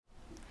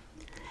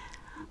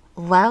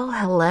Well,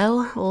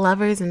 hello,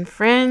 lovers and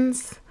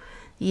friends.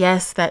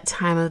 Yes, that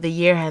time of the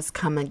year has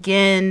come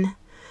again.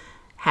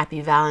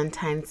 Happy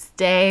Valentine's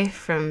Day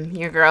from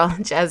your girl,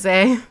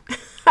 Jeze.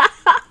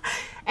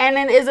 And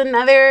it is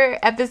another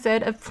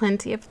episode of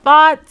Plenty of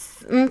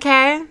Thoughts.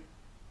 Okay,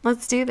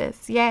 let's do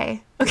this.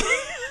 Yay. Okay.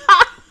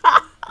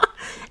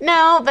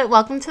 No, but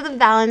welcome to the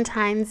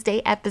Valentine's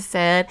Day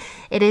episode.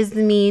 It is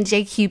me,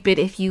 J Cupid,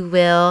 if you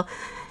will.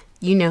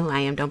 You know who I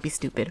am. Don't be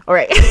stupid. All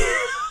right.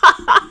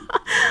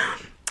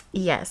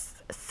 Yes.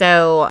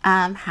 So,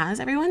 how's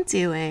everyone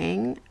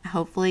doing?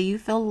 Hopefully you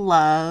feel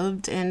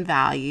loved and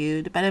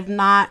valued. But if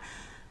not,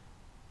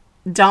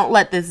 don't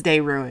let this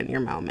day ruin your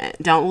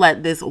moment. Don't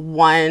let this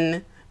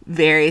one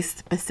very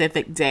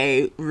specific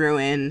day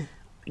ruin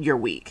your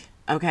week.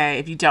 Okay?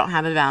 If you don't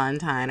have a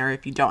Valentine or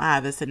if you don't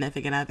have a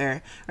significant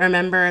other,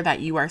 remember that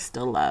you are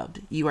still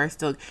loved. You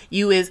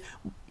is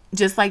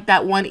just like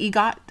that one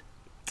EGOT.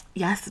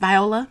 Yes,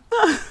 Viola.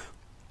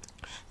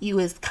 You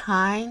is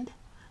kind.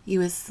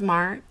 You is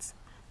smart.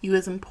 You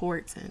is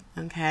important.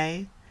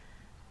 Okay?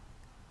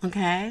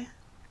 Okay?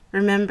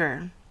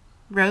 Remember,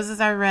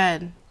 roses are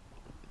red.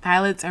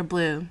 Violets are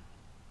blue.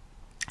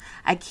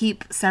 I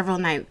keep several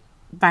night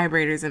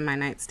vibrators in my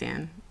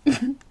nightstand.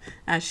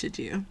 As should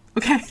you.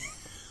 Okay?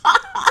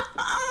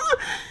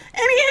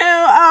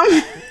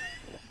 Anywho,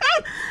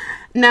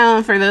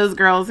 no, for those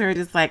girls who are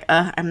just like,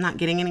 I'm not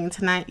getting any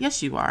tonight.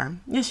 Yes, you are.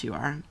 Yes, you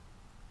are.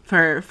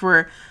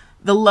 For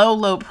the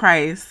low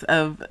price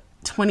of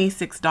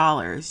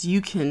 $26,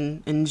 you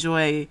can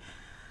enjoy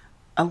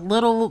a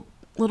little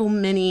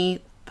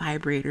mini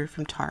vibrator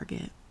from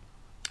Target.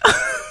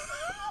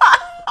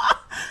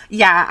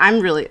 Yeah, I'm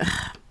really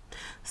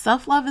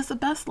self-love is the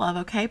best love,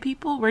 okay,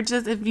 people? We're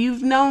just, if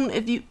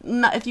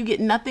you get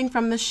nothing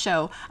from this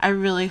show, I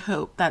really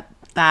hope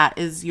that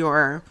is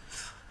your,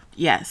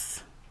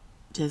 yes,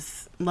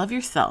 just love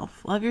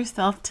yourself. Love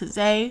yourself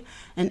today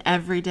and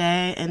every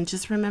day, and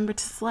just remember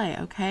to slay,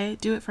 okay?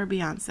 Do it for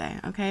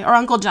Beyonce, okay? Or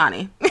Uncle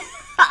Johnny.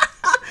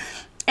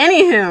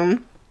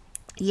 Anywho,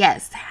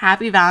 yes,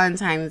 happy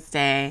Valentine's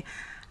Day.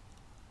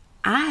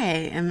 I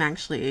am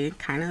actually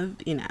kind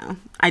of, even though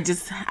I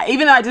just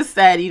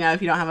said,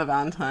 if you don't have a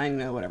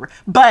Valentine, whatever.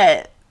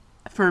 But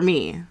for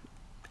me,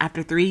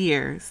 after 3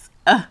 years,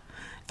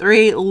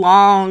 3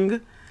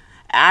 long,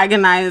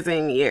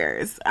 agonizing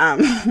years,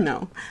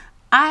 no,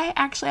 I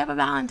actually have a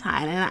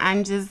Valentine,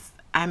 and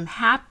I'm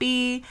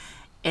happy.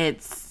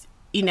 It's,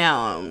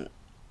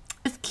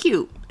 it's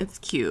cute. It's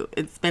cute.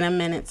 It's been a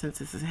minute since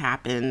this has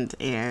happened,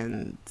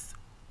 and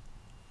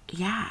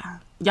yeah,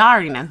 y'all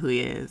already know who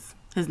he is.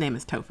 His name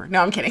is Topher.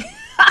 No, I'm kidding.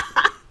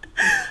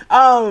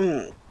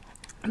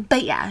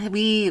 But yeah,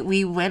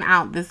 we went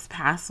out this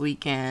past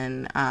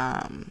weekend,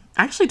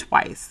 actually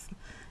twice.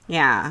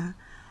 Yeah,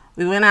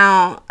 we went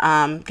out,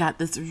 got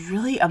this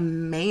really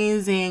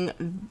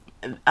amazing,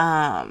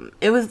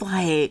 it was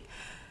like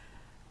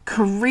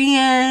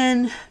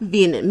Korean,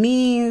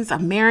 Vietnamese,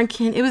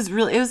 American. It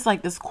was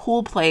like this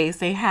cool place.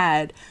 They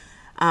had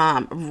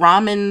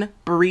ramen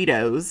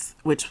burritos,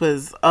 which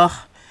was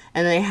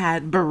and they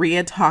had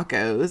burrito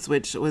tacos,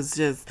 which was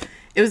just,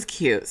 it was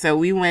cute. So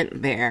we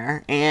went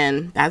there,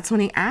 and that's when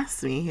he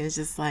asked me. He was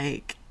just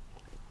like,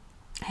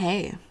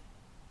 "Hey,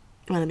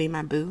 you want to be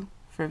my boo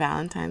for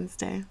Valentine's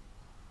Day?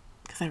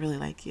 Because I really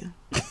like you."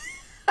 And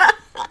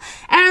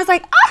I was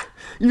like,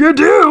 "You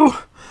do?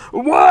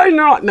 Why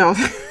not?" No.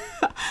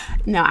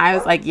 No, I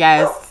was like,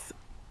 yes,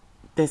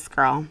 this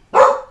girl.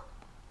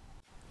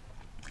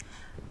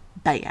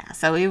 But yeah,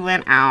 so we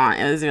went out.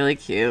 It was really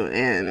cute.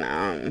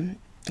 And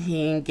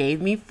he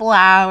gave me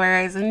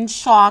flowers and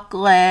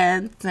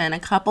chocolates and a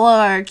couple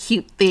of other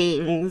cute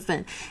things.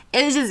 And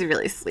it was just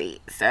really sweet.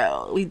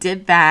 So we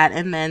did that.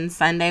 And then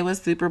Sunday was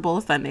Super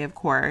Bowl Sunday, of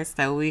course.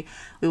 So we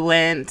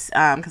went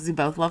because we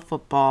both love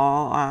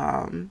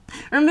football.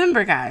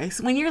 Remember,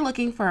 guys, when you're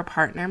looking for a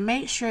partner,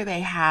 make sure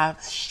they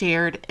have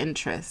shared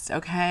interests,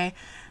 okay?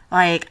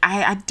 Like,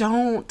 I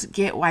don't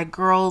get why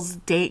girls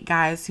date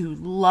guys who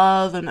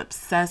love and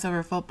obsess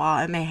over football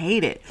and they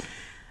hate it.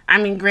 I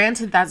mean,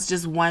 granted, that's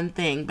just one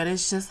thing, but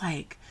it's just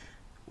like,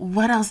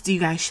 what else do you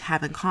guys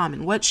have in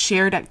common? What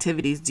shared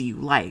activities do you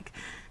like?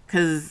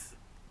 Because,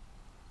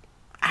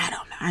 I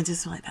don't know. I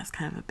just feel like that's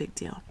kind of a big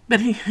deal.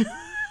 But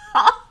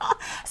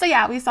so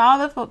yeah, we saw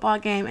the football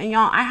game, and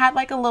y'all, I had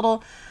like a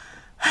little,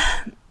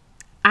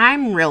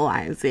 I'm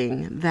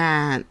realizing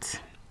that,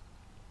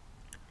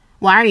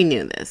 well, I already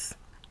knew this.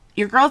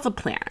 Your girl's a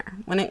planner.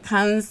 When it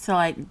comes to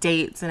like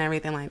dates and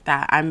everything like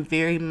that, I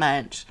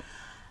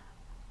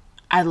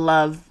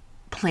love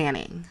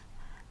planning.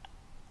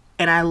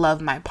 And I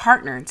love my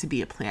partner to be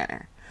a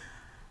planner.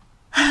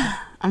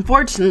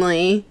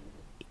 Unfortunately,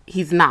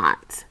 he's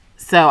not.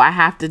 So I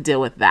have to deal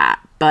with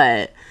that.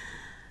 But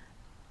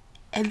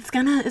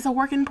it's a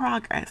work in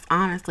progress.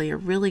 Honestly, it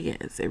really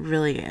is. It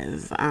really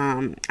is.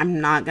 I'm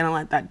not going to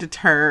let that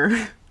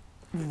deter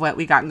what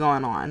we got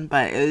going on.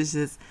 But it was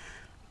just,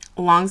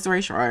 long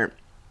story short,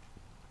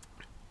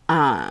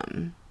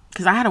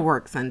 because I had to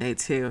work Sunday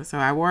too. So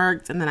I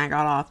worked and then I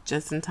got off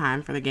just in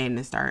time for the game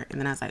to start. And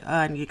then I was like, oh,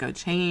 I need to go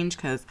change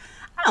because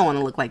I don't want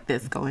to look like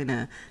this going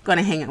to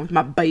hang out with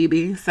my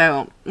baby.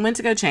 So went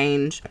to go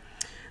change,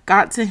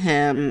 got to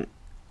him.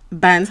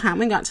 By the time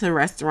we got to the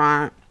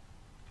restaurant,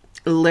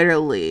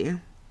 literally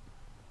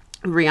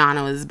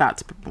Rihanna was about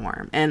to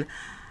perform. And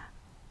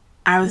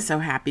I was so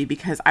happy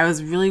because I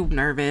was really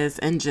nervous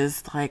and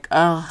just like,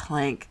 oh,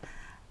 like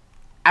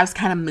I was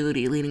kind of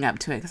moody leading up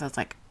to it because I was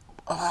like,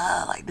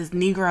 oh, like this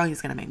Negro,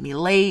 he's going to make me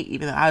late,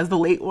 even though I was the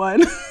late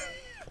one.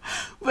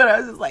 But I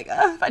was just like,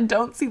 oh, if I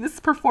don't see this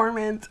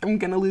performance, I'm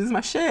going to lose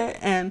my shit.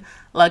 And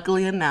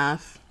luckily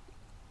enough,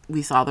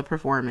 we saw the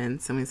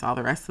performance and we saw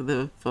the rest of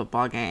the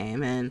football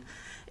game. And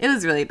it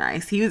was really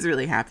nice. He was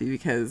really happy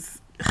because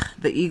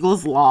the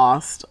Eagles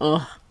lost.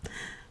 Ugh.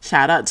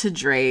 Shout out to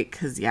Drake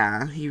because,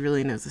 yeah, he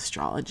really knows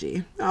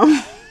astrology.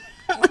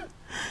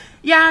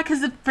 Yeah,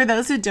 because for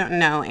those who don't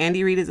know,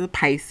 Andy Reid is a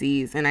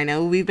Pisces, and I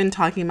know we've been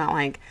talking about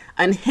like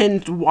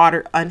unhinged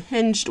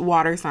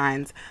water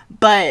signs,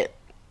 but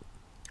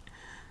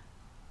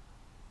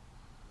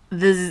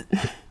this,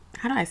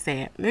 how do I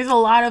say it? There's a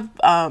lot of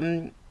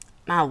not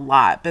a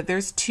lot, but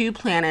there's 2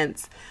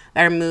 planets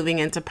that are moving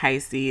into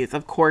Pisces.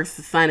 Of course,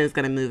 the sun is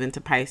going to move into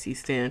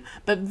Pisces soon,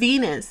 but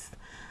Venus,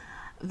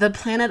 the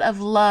planet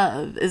of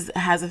love,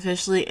 has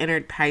officially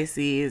entered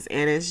Pisces,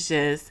 and it's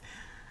just,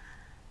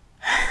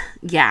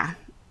 yeah.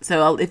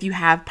 So if you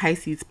have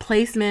Pisces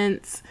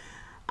placements,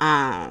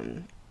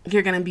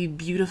 you're going to be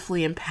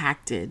beautifully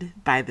impacted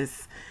by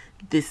these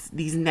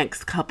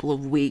next couple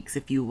of weeks,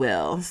 if you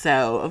will.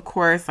 So, of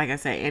course, like I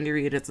said, Andy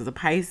Reid is a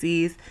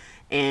Pisces,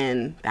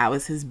 and that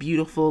was his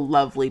beautiful,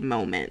 lovely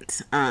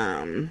moment.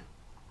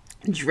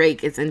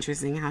 Drake, it's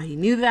interesting how he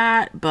knew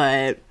that,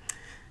 but,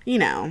 you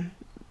know,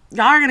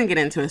 y'all are going to get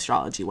into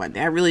astrology one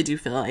day. I really do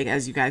feel like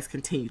as you guys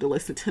continue to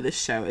listen to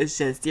this show, it's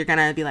just, you're going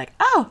to be like,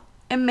 oh,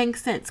 it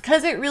makes sense.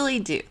 Because it really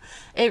do.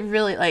 It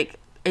really, like,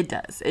 it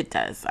does. It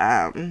does.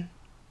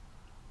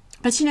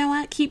 But you know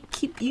what?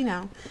 Keep, you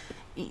know,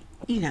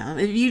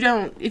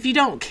 if you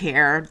don't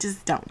care,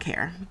 just don't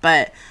care.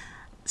 But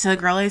to the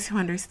girlies who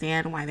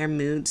understand why their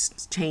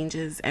moods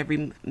changes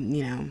every,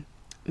 you know,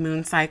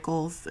 moon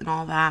cycles and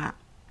all that,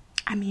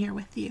 I'm here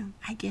with you.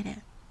 I get it.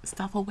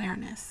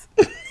 Self-awareness.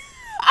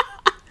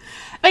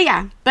 But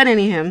yeah, but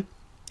anywho,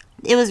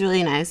 it was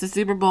really nice. The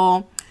Super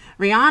Bowl,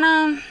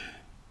 Rihanna,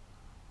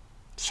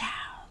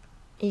 child,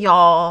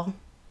 y'all,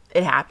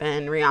 it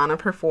happened. Rihanna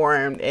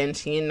performed and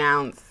she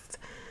announced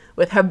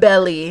with her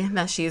belly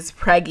that she's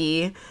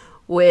preggy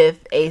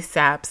with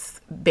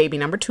ASAP's baby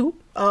number 2.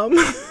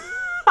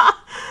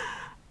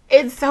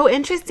 It's so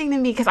interesting to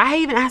me because I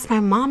even asked my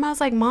mom, I was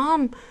like,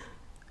 Mom,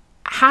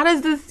 how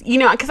does this, you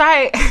know, because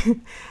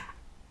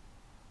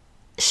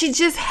she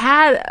just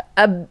had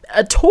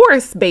a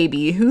Taurus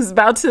baby who's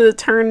about to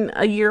turn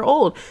a year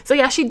old. So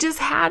yeah, she just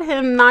had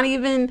him not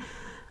even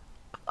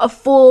a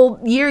full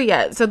year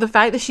yet. So the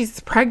fact that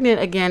she's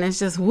pregnant again is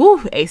just,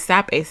 woo,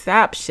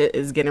 ASAP. Shit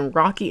is getting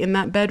rocky in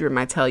that bedroom,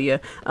 I tell you.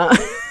 But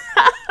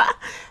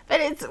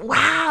it's,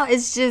 wow,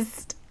 it's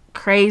just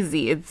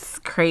crazy. It's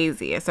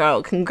crazy.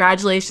 So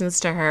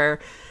congratulations to her.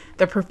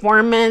 The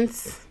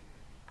performance,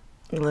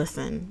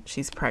 listen,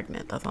 she's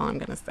pregnant. That's all I'm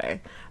going to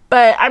say.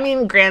 But, I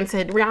mean,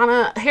 granted,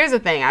 Rihanna, here's the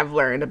thing I've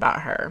learned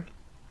about her.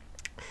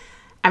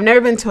 I've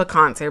never been to a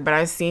concert, but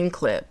I've seen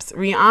clips.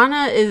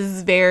 Rihanna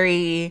is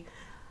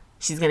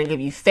she's going to give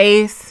you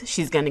face.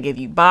 She's going to give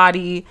you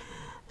body.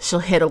 She'll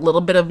hit a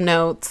little bit of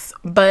notes.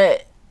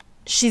 But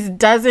she's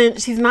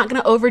not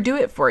going to overdo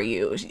it for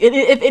you.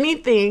 If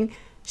anything,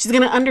 she's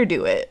going to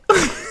underdo it.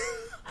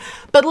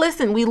 But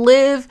listen,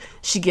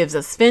 she gives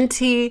us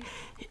Fenty.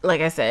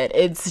 Like I said,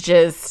 it's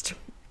just,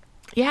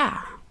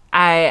 yeah.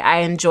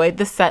 I enjoyed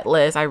the set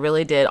list. I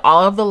really did.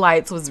 All of the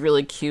lights was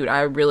really cute.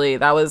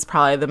 That was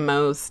probably the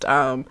most,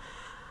 I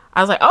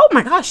was like, oh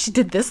my gosh, she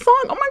did this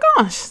song? Oh my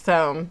gosh.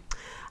 So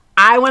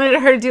I wanted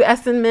her to do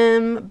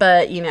S&M,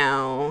 but you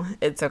know,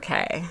 it's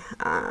okay.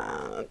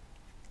 I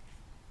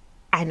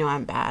know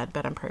I'm bad,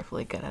 but I'm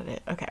perfectly good at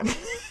it. Okay.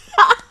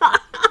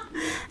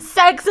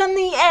 Sex in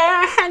the air,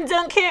 I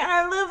don't care,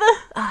 I love it.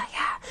 Oh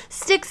yeah,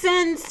 sticks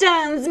and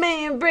stones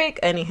may break.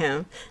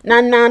 Anyhow,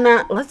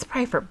 nah. Let's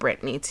pray for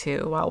Britney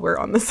too while we're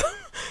on this.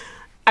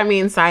 I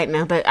mean, side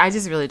note, but I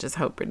just really just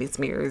hope Britney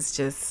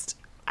Spears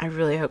I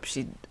really hope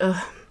she,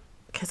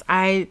 because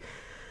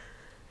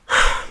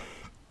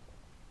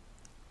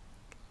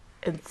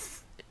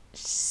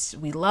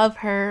we love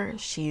her.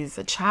 She's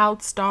a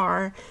child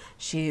star.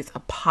 She's a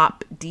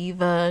pop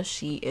diva.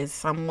 She is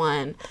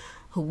someone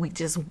who we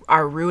just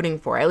are rooting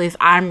for. At least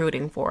I'm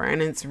rooting for.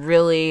 And it's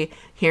really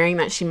hearing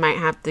that she might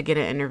have to get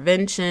an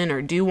intervention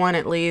or do one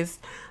at least.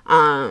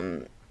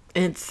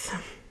 It's,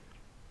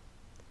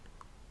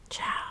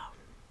 child,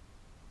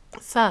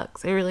 it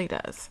sucks. It really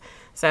does.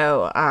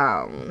 So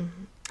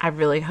I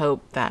really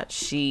hope that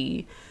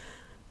she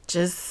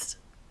just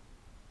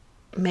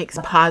makes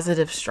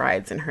positive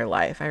strides in her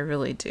life. I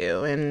really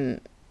do.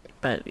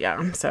 But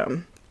yeah,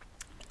 so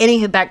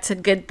anywho, back to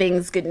good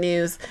things, good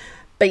news.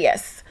 But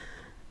yes,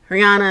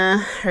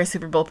 Rihanna, her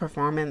Super Bowl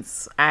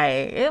performance,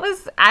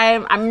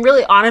 I'm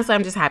really, honestly,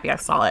 I'm just happy I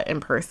saw it in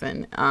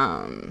person.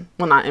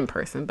 Well, not in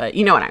person, but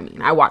you know what I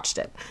mean. I watched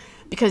it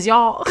because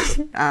y'all,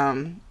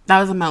 that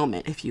was a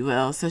moment, if you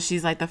will. So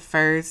she's like the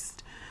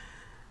first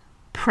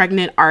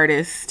pregnant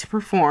artist to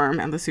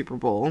perform at the Super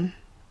Bowl.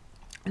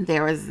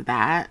 There was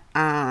that.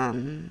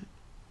 And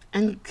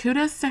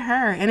kudos to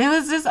her. And it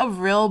was just a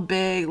real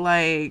big,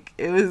 like,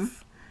 it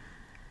was,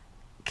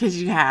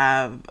 because you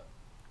have,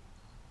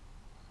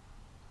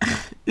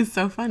 it's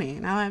so funny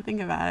now that I think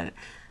about it.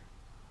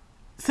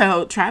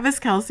 So Travis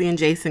Kelce and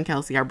Jason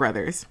Kelce are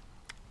brothers.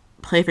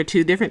 Play for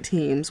two different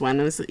teams. One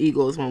was the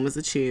Eagles, one was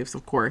the Chiefs,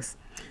 of course.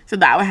 So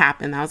that would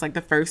happen. That was like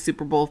the first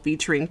Super Bowl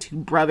featuring two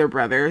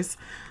brothers.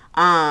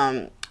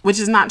 Which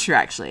is not true,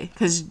 actually.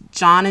 Because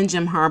John and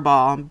Jim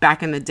Harbaugh,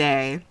 back in the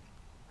day,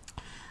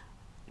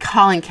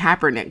 Colin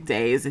Kaepernick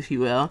days, if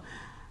you will,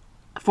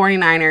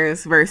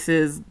 49ers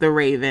versus the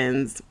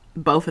Ravens,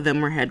 both of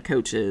them were head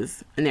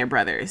coaches, and they're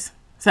brothers.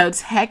 So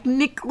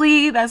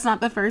technically, that's not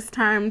the first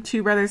time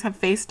two brothers have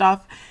faced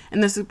off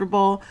in the Super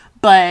Bowl.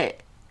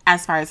 But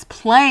as far as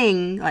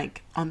playing,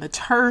 like on the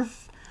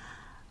turf,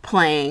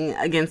 playing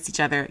against each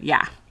other,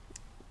 yeah,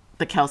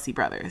 the Kelce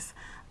brothers.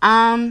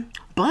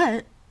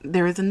 But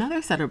there is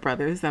another set of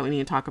brothers that we need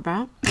to talk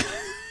about.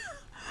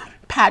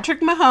 Patrick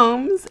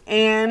Mahomes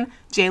and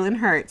Jalen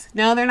Hurts.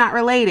 No, they're not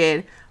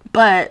related,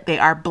 but they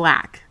are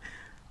black.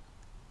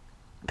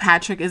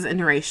 Patrick is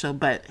interracial,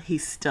 but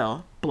he's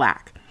still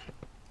black.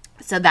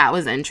 So that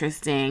was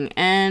interesting.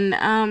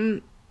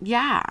 And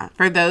yeah,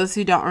 for those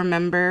who don't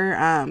remember,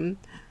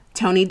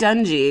 Tony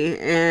Dungy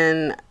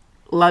and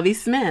Lovie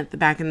Smith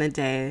back in the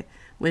day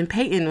when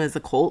Peyton was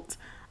a Colt,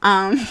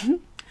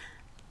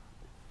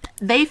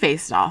 they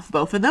faced off.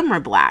 Both of them were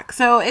black.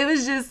 So it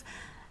was just,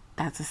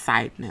 that's a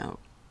side note.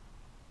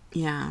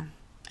 Yeah.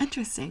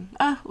 Interesting.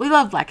 Oh, we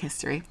love Black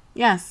history.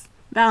 Yes.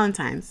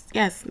 Valentine's.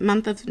 Yes.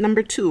 Month of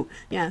number 2.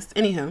 Yes.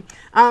 Anywho.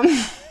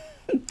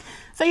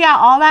 So yeah,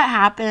 all that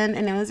happened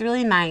and it was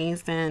really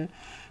nice. And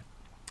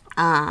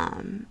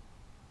my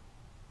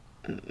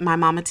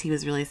mama T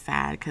was really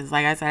sad because,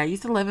 like I said, I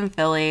used to live in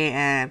Philly,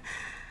 and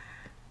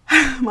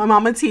my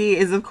mama T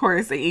is, of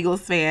course, an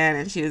Eagles fan,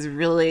 and she's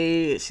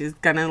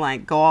gonna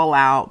like go all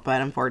out,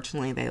 but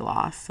unfortunately they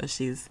lost. So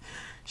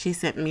she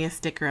sent me a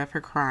sticker of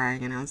her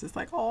crying, and I was just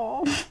like,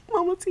 oh,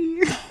 mama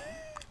T,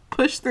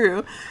 push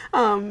through.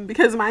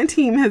 Because my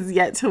team has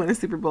yet to win a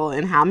Super Bowl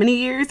in how many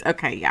years?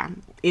 Okay, yeah.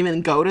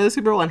 Even go to the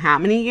Super Bowl in how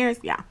many years?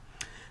 Yeah.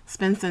 It's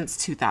been since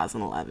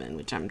 2011,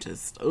 which I'm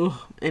just,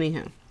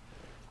 anywho.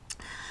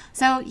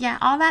 So, yeah,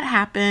 all that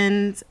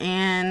happened,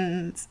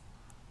 and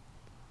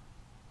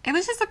it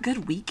was just a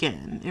good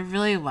weekend. It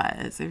really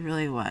was. It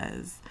really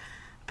was.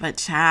 But,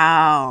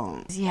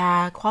 child,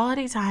 yeah,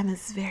 quality time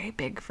is very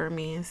big for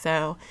me.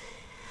 So,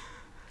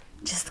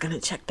 just going to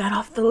check that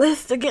off the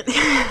list again.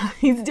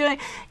 He's doing,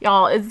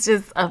 y'all, it's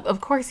just,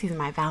 of course, he's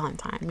my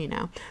Valentine, you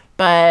know.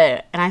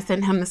 But, and I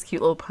sent him this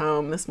cute little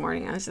poem this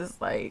morning. I was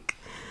just like,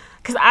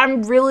 because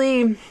I'm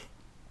really,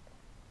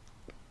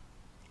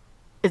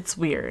 it's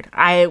weird.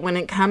 When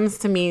it comes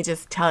to me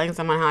just telling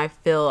someone how I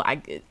feel,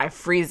 I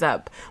freeze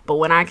up. But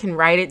when I can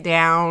write it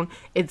down,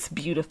 it's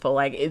beautiful.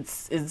 Like,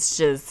 it's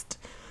just,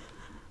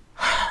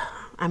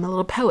 I'm a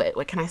little poet.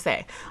 What can I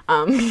say?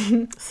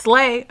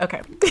 Slay.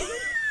 Okay.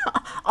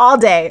 All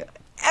day,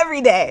 every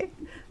day.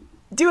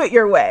 Do it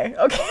your way.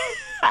 Okay.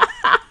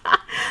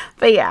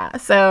 But yeah,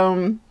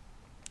 so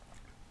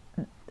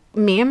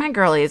me and my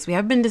girlies, we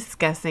have been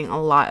discussing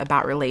a lot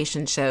about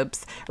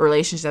relationships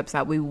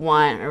that we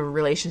want, or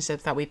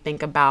relationships that we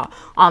think about,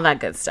 all that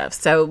good stuff.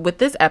 So with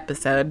this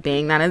episode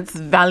being that it's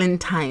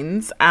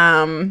Valentine's,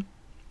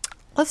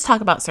 let's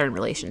talk about certain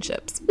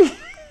relationships.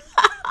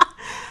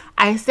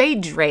 I say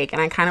Drake,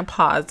 and I kind of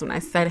paused when I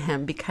said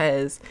him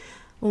because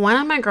one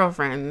of my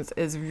girlfriends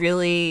is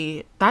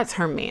really, that's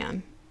her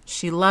man.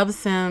 She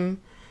loves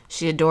him.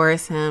 She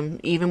adores him.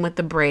 Even with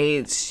the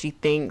braids, she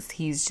thinks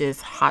he's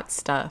just hot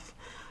stuff.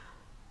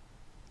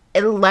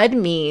 It led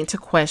me to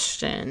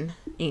question,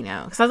 you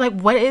know, because I was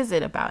like, what is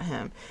it about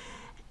him?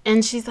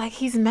 And she's like,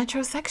 he's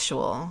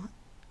metrosexual.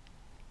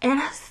 And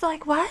I was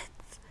like, what?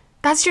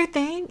 That's your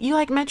thing? You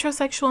like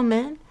metrosexual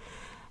men?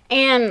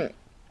 And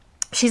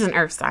she's an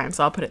earth sign,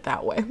 so I'll put it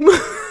that way.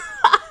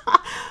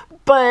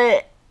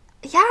 But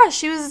yeah,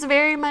 she was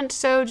very much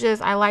so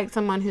just, I like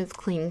someone who's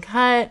clean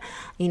cut,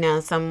 you know,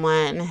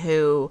 someone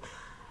who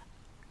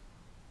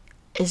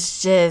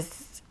is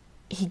just,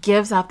 he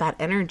gives off that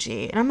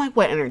energy. And I'm like,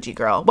 what energy,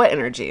 girl? What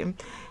energy?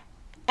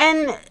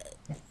 And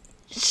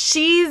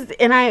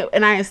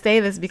I say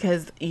this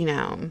because, you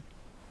know,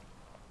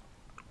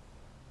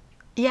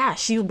 yeah,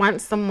 she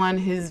wants someone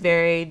who's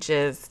very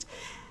just,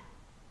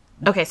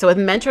 okay, so with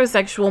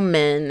metrosexual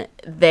men,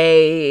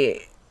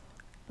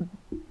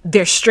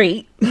 they're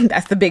straight.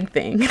 That's the big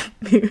thing.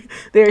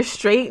 They're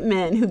straight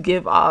men who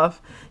give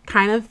off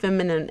kind of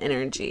feminine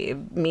energy,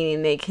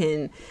 meaning they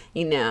can,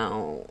 you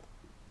know,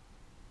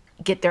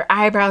 get their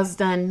eyebrows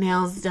done,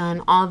 nails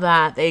done, all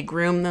that. They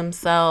groom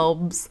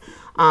themselves.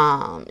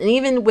 And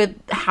even with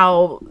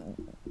how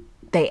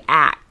they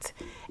act.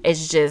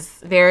 It's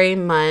just very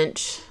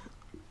much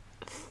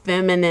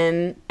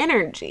feminine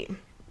energy.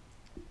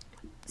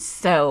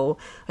 So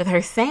with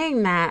her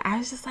saying that, I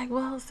was just like,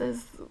 well,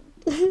 sis,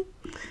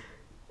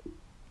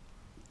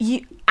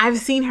 I've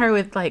seen her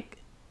with like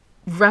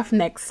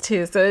roughnecks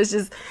too, so it's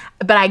just,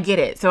 but I get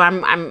it. So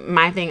I'm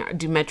my thing,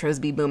 do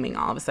metros be booming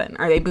all of a sudden?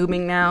 Are they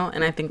booming now?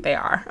 And I think they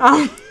are.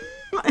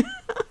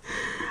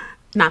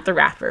 Not the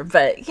rapper,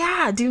 but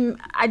yeah,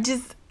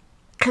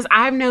 because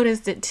I've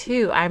noticed it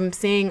too. I'm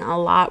seeing a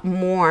lot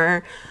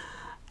more,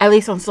 at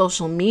least on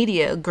social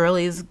media,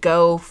 girlies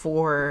go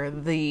for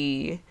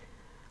the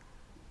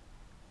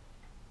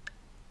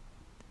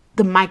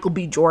Michael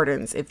B.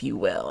 Jordans, if you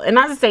will. And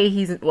not to say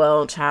he's,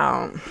 well,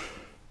 child,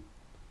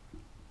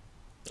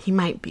 he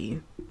might be.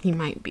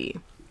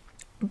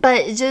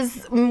 But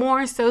just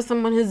more so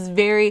someone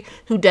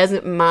who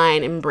doesn't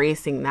mind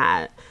embracing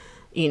that,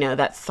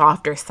 that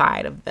softer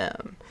side of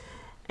them.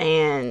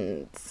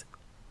 And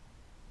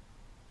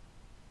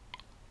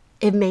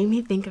it made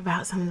me think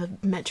about some of the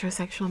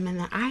metrosexual men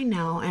that I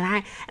know.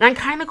 And I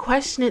kind of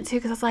question it too,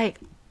 because I was like,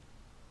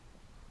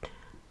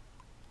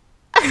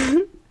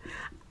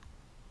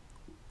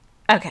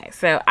 okay,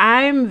 so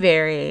I'm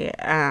very,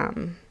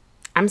 I'm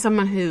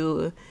someone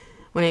who,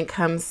 when it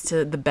comes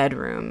to the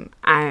bedroom,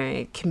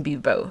 I can be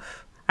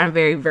both. I'm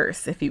very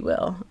versed, if you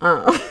will.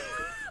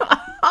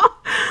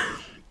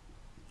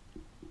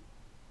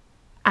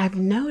 I've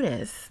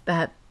noticed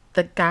that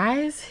the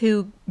guys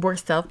who were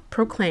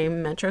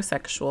self-proclaimed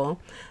metrosexual,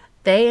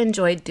 they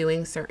enjoyed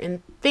doing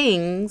certain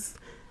things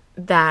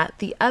that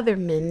the other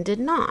men did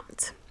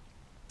not.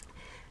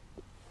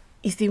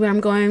 You see where I'm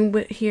going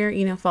with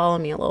here? Follow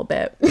me a little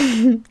bit.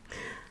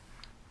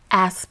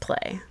 Ass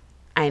play.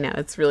 I know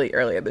it's really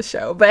early in the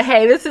show, but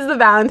hey, this is the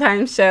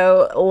Valentine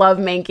show, love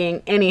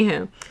making.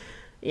 Anywho,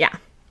 yeah.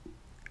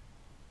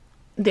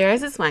 There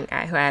is this one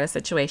guy who I had a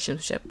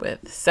situationship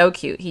with. So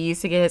cute. He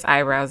used to get his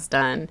eyebrows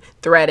done,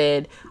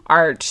 threaded,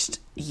 arched.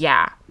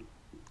 Yeah.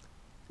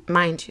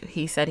 Mind you,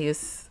 he said he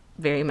was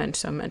very much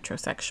so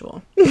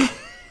metrosexual.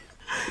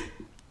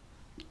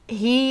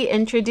 He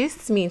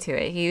introduced me to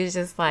it. He was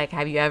just like,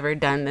 have you ever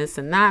done this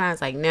and that? And I was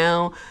like,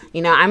 no.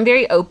 I'm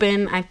very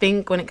open, I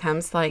think, when it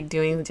comes to like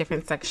doing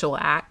different sexual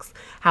acts.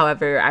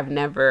 However, I've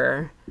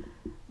never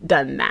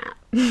done that.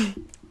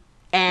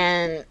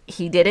 And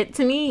he did it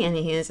to me, and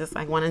he was just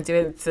like, want to do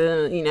it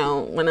to,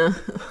 want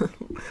to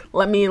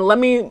let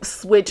me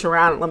switch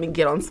around and let me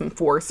get on some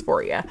force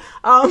for you.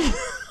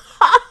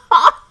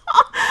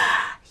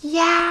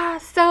 Yeah,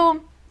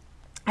 so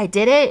I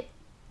did it.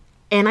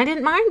 And I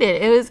didn't mind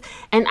it.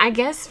 And I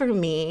guess for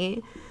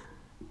me,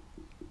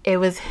 it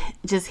was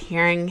just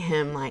hearing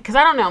him like, because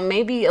I don't know,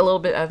 maybe a little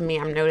bit of me,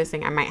 I'm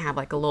noticing I might have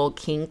like a little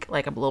kink,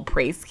 like a little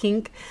praise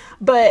kink.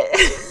 But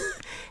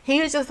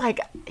he was just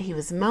like, he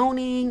was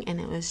moaning, and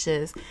it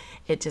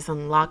just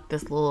unlocked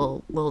this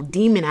little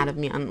demon out of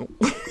me,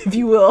 if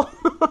you will.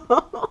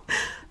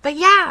 But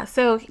yeah,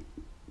 so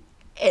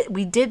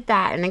we did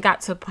that, and it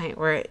got to a point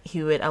where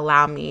he would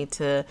allow me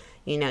to,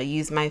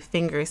 use my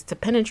fingers to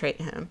penetrate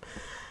him.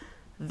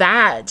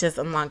 That just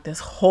unlocked this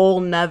whole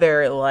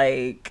nother,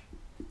 like,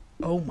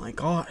 oh my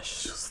gosh,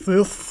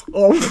 sis.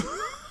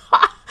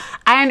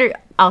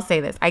 I'll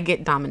say this. I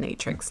get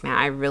dominatrix now.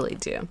 I really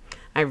do.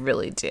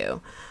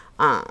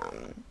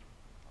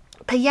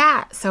 But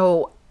yeah,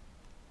 so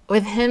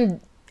with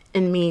him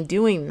and me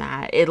doing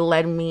that, it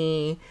led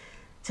me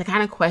to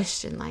kind of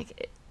question,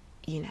 like,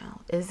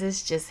 is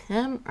this just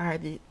him, or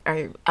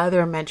are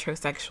other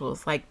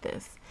metrosexuals like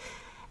this?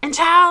 And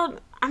child,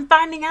 I'm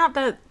finding out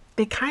that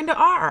they kind of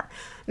are.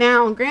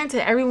 Now,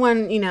 granted,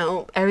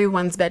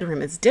 everyone's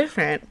bedroom is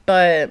different,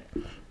 but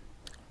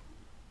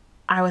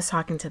I was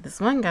talking to this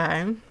one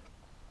guy,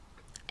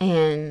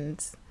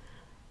 and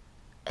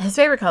his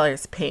favorite color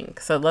is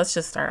pink. So let's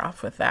just start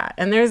off with that.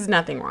 And there's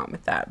nothing wrong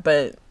with that,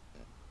 but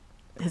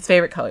his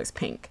favorite color is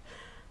pink.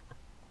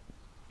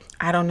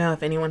 I don't know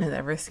if anyone has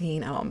ever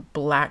seen a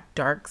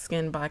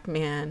dark-skinned black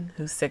man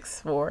who's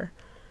 6'4",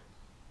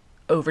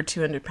 over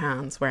 200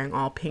 pounds, wearing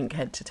all pink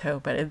head to toe,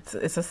 but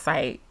it's a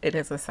sight. It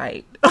is a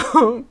sight.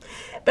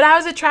 But I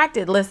was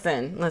attracted.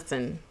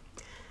 Listen.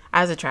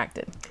 I was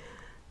attracted.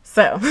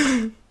 So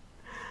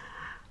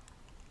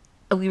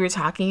we were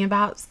talking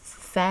about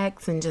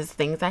sex and just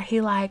things that he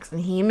likes,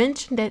 and he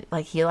mentioned it,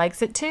 like he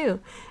likes it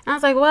too. And I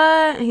was like,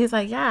 what? And he's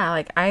like, yeah,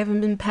 like I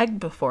haven't been pegged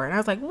before. And I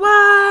was like,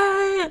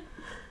 what?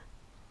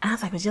 And I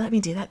was like, would you let me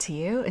do that to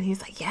you? And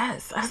he's like,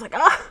 yes. I was like,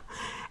 oh.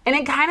 And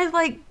it kind of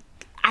like,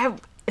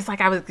 it's like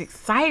I was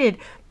excited,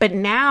 but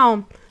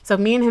now, so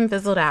me and him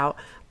fizzled out,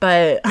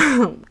 but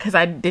because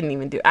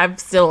I've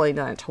still only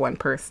done it to one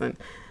person.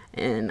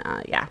 And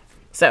yeah,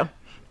 so,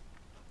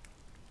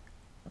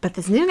 but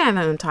this new guy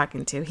that I'm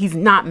talking to, he's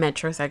not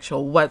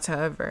metrosexual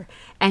whatsoever.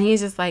 And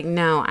he's just like,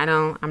 no,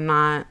 I'm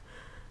not,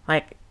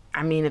 like,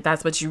 I mean, if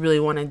that's what you really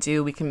want to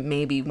do, we can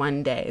maybe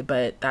one day,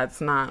 but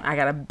that's not, I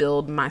got to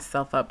build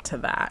myself up to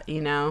that,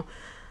 And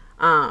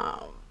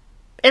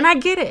I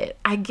get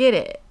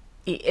it.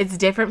 It's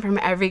different from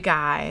every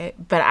guy,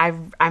 but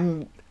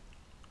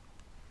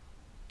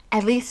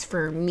at least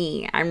for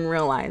me, I'm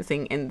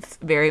realizing it's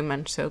very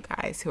much so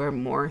guys who are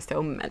more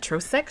so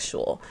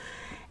metrosexual.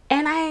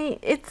 And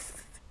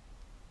it's,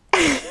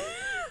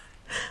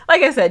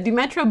 like I said, do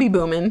Metro be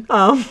booming?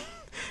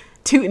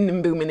 Tooting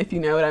and booming, if you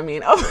know what I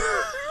mean.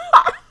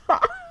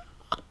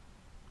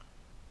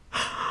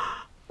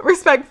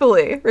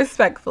 Respectfully.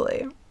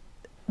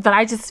 But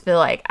I just feel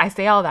like, I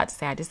say all that to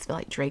say, I just feel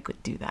like Drake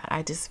would do that.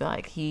 I just feel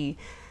like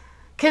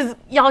because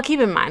y'all keep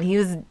in mind,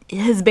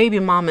 his baby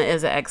mama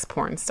is an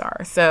ex-porn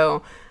star.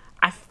 So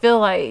I feel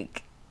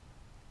like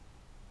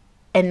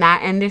in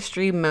that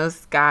industry,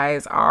 most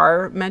guys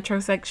are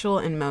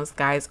metrosexual and most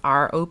guys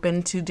are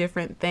open to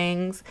different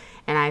things.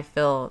 And I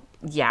feel,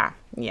 yeah.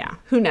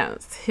 Who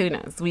knows?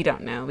 We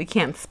don't know. We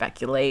can't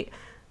speculate,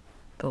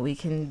 but we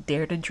can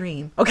dare to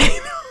dream. Okay.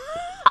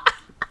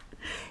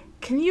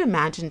 Can you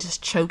imagine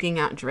just choking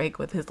out Drake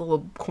with his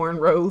little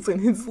cornrows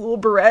and his little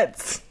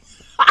barrettes?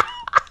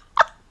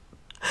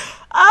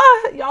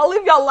 Y'all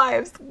live y'all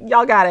lives.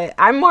 Y'all got it.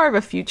 I'm more of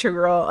a Future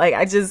girl. Like,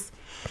 I just,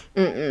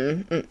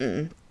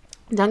 Don't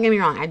get me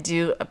wrong.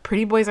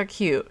 Pretty boys are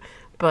cute,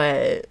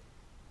 but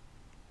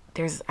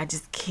I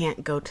just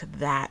can't go to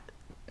that.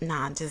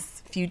 Nah,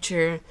 just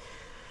Future.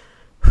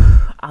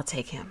 I'll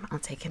take him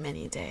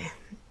any day.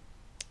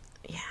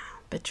 Yeah,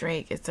 but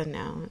Drake, it's a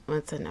no.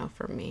 It's a no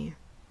for me.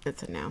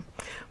 It's a no.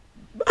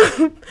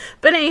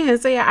 But anywho,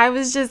 so yeah,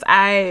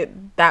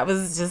 that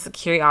was just a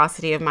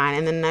curiosity of mine.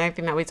 And then another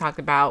thing that we talked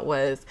about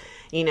was,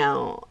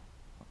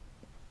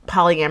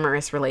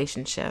 polyamorous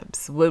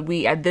relationships. Would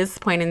we, at this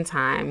point in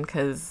time,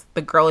 because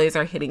the girlies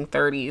are hitting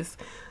 30s,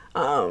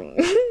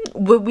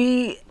 would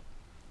we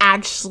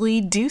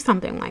actually do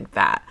something like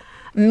that?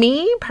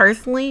 Me,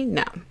 personally,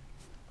 no.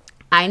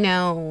 I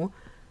know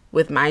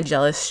with my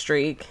jealous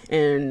streak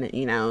and,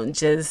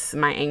 just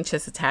my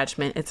anxious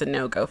attachment, it's a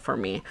no-go for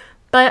me.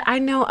 But I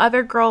know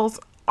other girls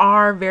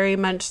are very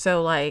much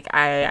so like,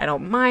 I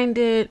don't mind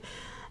it.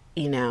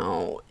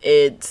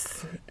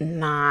 It's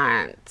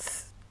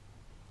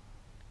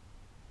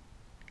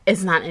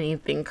not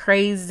anything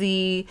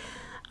crazy.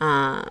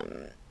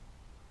 So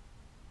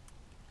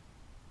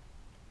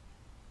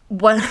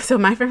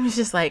my friend was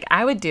just like,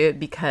 I would do it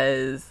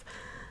because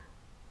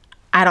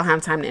I don't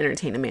have time to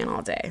entertain a man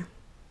all day.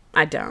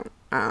 I don't.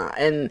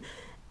 And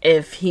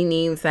if he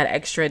needs that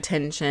extra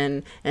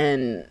attention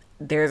and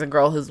there's a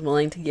girl who's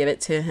willing to give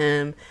it to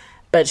him,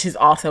 but she's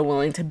also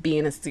willing to be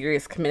in a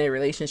serious committed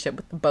relationship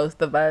with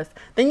both of us,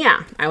 then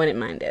yeah, I wouldn't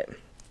mind it.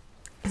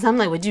 So I'm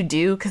like, would you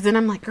do? Because then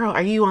I'm like, girl,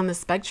 are you on the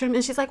spectrum?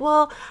 And she's like,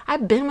 well,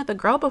 I've been with a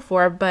girl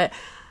before, but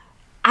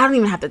I don't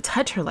even have to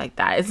touch her like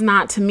that. It's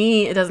not, to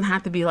me, it doesn't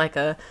have to be like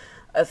a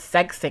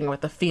sex thing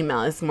with a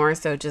female. It's more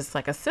so just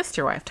like a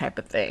sister wife type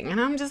of thing. And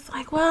I'm just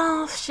like,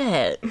 well,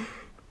 shit.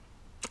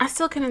 I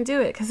still couldn't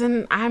do it because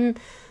then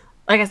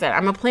like I said,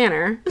 I'm a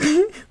planner.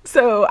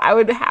 So I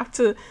would have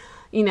to,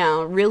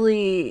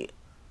 really,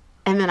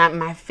 and then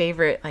my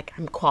favorite, like,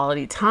 I'm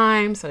quality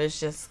time. So it's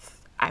just,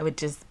 I would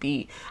just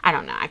be, I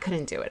don't know, I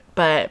couldn't do it.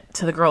 But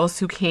to the girls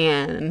who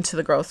can, and to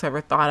the girls who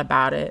ever thought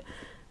about it,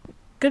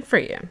 good for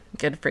you.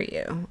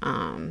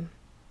 I'm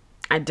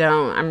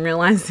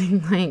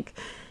realizing, like,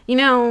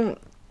 and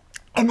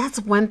that's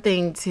one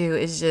thing too,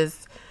 is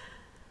just,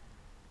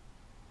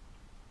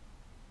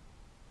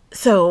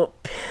 so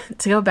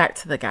to go back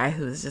to the guy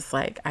who's just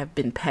like, I've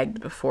been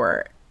pegged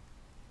before.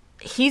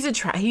 He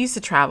used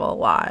to travel a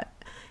lot,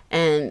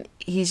 and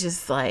he's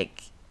just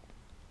like,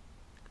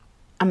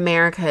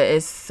 America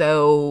is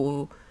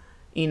so,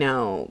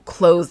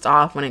 closed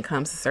off when it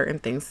comes to certain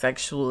things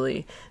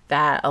sexually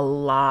that a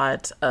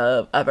lot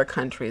of other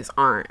countries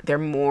aren't. They're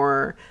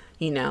more,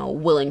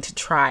 willing to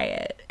try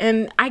it.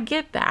 And I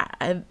get that,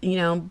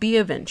 be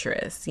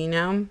adventurous,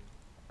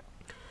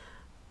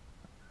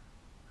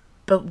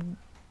 but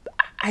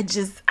I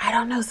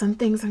don't know, some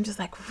things I'm just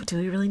like, do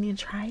we really need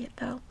to try it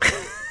though?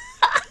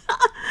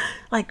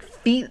 Like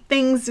feet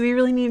things, do we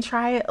really need to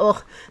try it?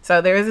 Oh,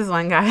 so there was this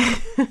one guy,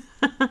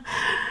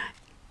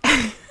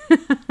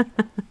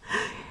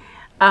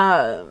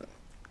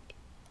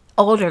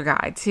 older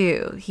guy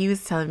too. He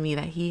was telling me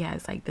that he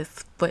has like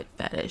this foot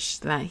fetish,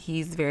 that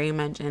he's very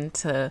much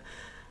into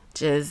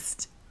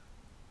just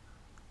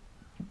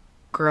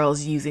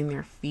girls using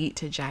their feet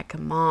to jack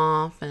him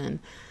off, and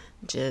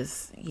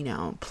just,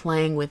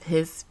 playing with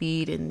his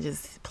feet and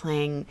just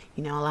playing,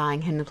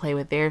 allowing him to play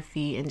with their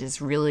feet, and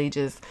just really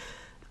just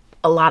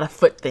a lot of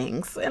foot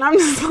things. And I'm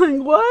just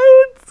like,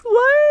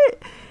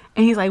 what?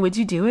 And he's like, would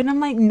you do it? And I'm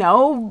like,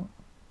 no,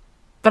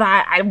 but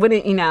I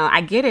wouldn't,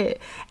 I get it.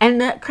 And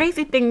the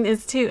crazy thing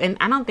is too, and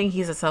I don't think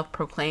he's a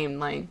self-proclaimed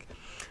like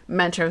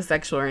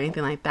metrosexual or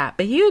anything like that,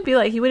 but he would be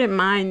like, he wouldn't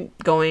mind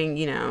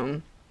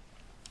going,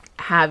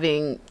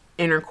 having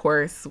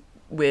intercourse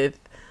with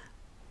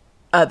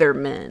other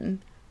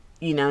men,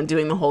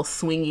 doing the whole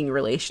swinging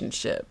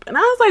relationship. And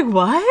I was like,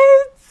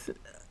 what?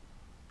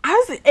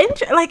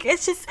 Like,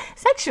 it's just,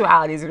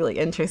 sexuality is really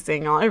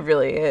interesting, y'all. It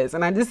really is.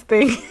 And I just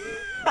think,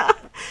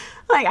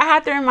 like, I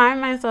have to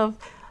remind myself,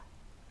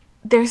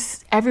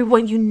 there's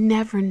everyone, you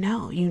never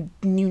know. You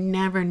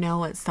never know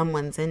what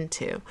someone's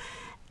into.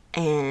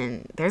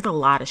 And there's a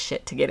lot of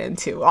shit to get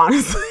into,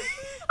 honestly.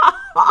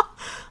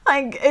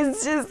 Like,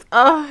 it's just,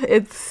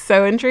 it's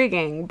so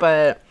intriguing.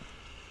 But,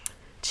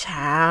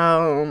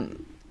 child,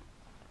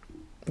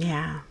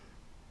 yeah,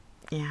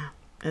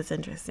 it's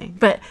interesting.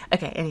 But,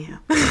 okay, anyhow.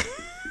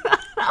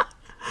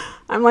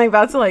 I'm like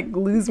about to like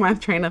lose my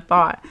train of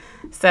thought.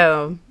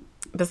 So,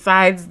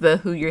 besides the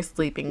who you're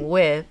sleeping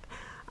with,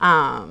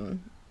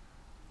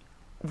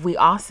 we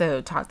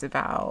also talked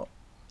about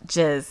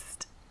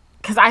just,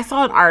 because I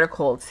saw an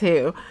article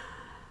too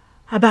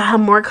about how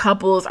more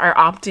couples are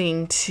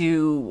opting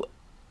to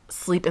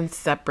sleep in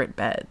separate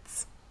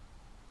beds.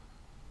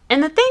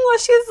 And the thing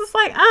was, she was just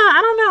like, I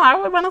don't know, I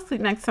would want to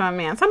sleep next to my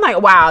man. So I'm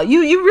like, wow,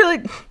 you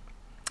really.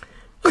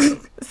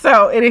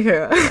 So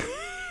anywho,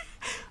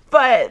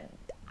 but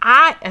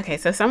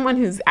so someone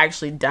who's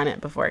actually done it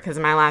before, because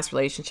in my last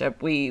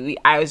relationship,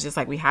 I was just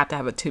like, we have to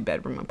have a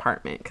 2-bedroom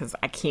apartment because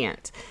I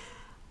can't.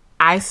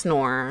 I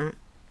snore,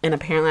 and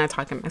apparently I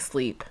talk in my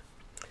sleep.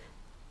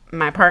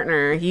 My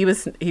partner, he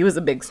was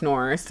a big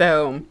snorer,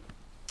 so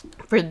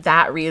for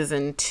that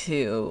reason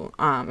too,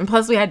 and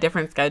plus we had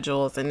different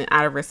schedules, and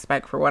out of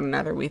respect for one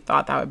another, we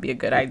thought that would be a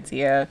good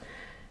idea,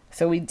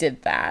 so we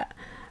did that.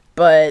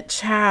 But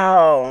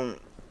child,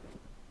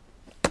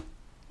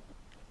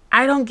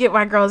 I don't get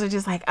why girls are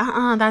just like,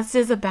 that's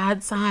just a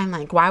bad sign.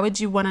 Like, why would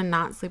you want to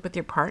not sleep with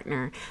your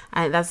partner?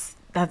 That's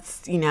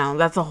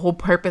the whole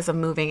purpose of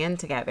moving in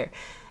together.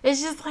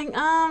 It's just like,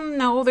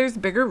 no, there's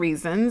bigger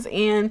reasons.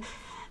 And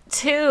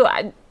two,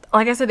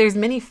 like I said, there's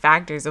many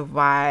factors of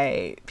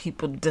why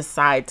people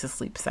decide to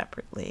sleep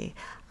separately.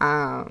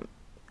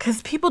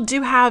 Because people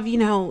do have,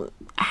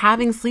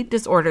 having sleep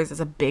disorders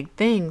is a big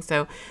thing.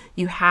 So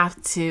you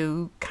have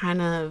to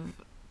kind of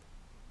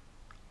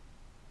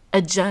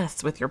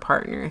adjust with your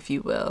partner, if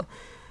you will.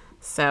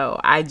 So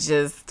I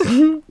just,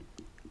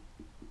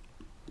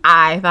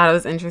 I thought it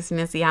was interesting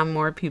to see how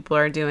more people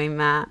are doing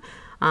that.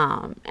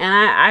 And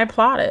I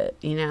applaud it.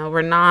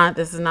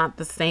 This is not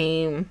the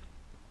same.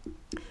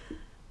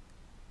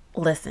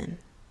 Listen,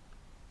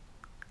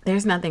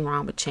 there's nothing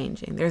wrong with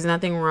changing. There's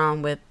nothing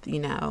wrong with,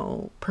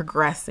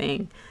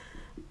 progressing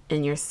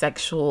in your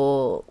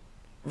sexual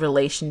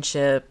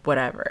relationship,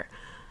 whatever.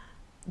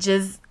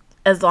 Just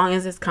as long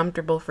as it's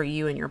comfortable for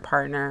you and your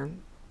partner,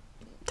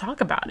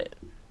 talk about it,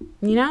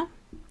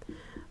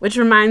 Which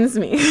reminds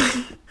me,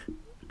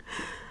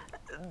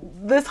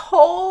 this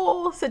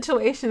whole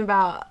situation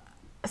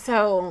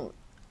so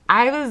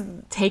I was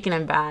taken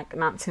aback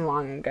not too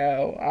long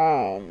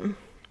ago.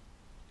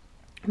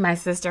 My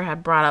sister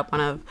had brought up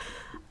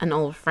an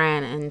old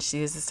friend, and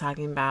she was just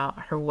talking about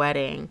her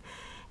wedding.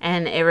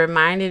 And it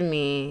reminded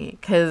me,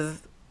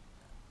 because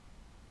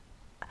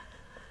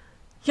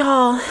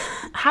y'all,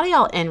 how do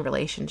y'all end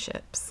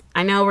relationships?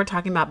 I know we're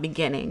talking about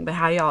beginning, but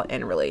how do y'all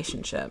end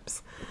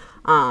relationships?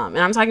 And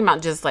I'm talking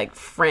about just like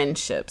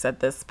friendships at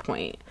this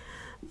point.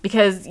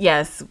 Because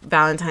yes,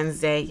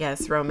 Valentine's Day,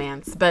 yes,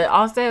 romance, but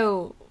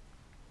also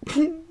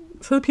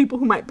for the people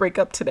who might break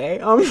up today,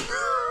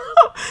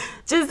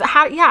 just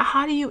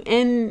how do you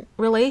end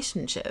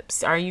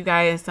relationships? Are you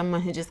guys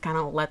someone who just kind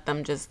of let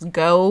them just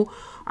go?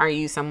 Are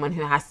you someone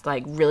who has to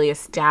like really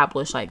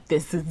establish like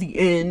this is the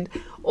end?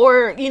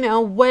 Or,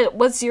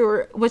 what's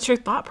your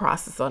thought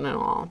process on it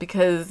all?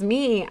 Because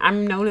me,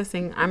 I'm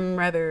noticing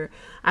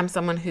I'm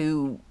someone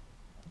who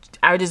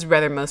I would just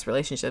rather most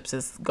relationships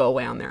just go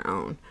away on their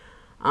own.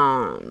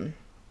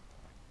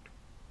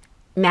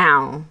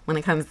 Now, when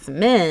it comes to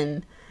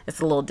men, it's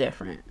a little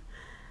different.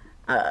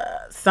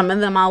 Some of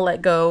them I'll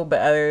let go,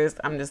 but others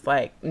I'm just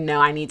like, no,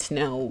 I need to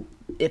know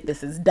if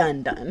this is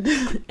done,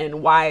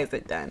 and why is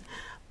it done.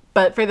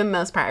 But for the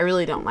most part, I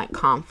really don't like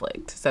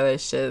conflict. So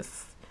it's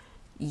just,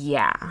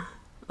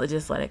 let's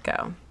just let it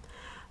go.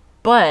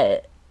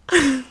 But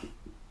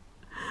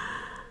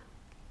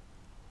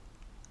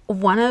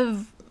one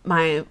of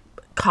my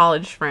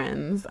college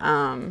friends,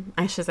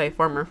 I should say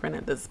former friend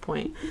at this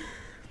point,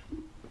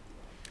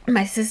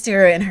 my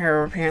sister and her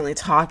were apparently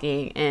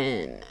talking,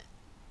 and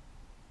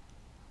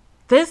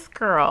this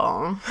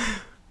girl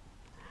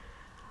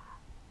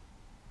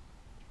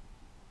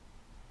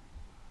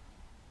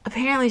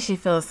apparently she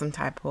feels some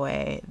type of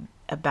way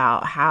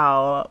about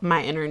how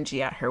my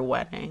energy at her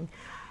wedding.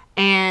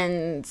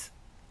 And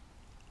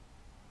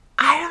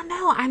I don't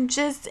know, I'm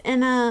just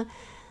in I'm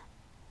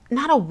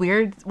in a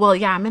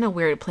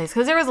weird place,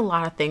 because there was a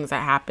lot of things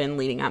that happened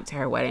leading up to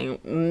her wedding,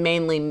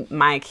 mainly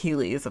my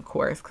Achilles, of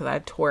course, because I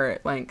tore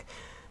it like,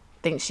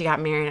 I think she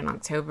got married in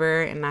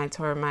October, and I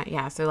tore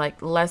so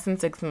like less than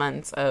 6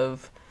 months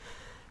of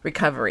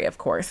recovery, of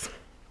course.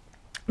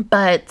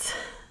 But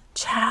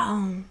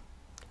child,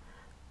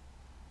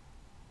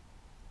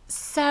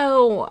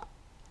 so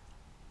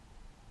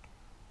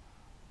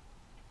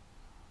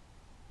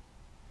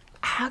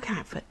how can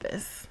I put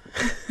this?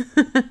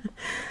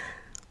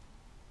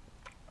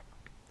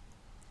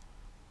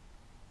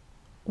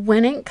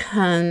 When it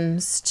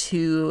comes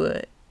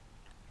to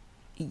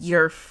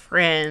your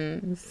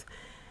friends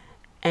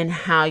and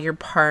how your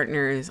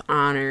partners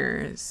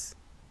honors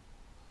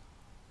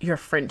your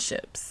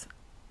friendships,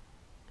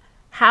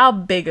 How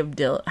big of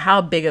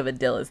a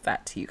deal is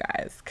that to you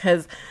guys?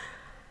 Because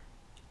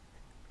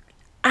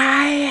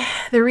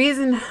the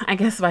reason I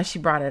guess why she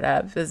brought it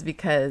up is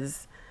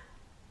because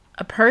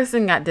a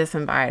person got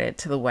disinvited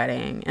to the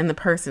wedding and the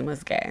person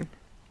was gay.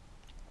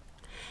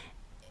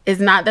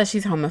 It's not that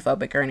she's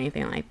homophobic or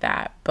anything like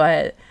that,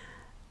 but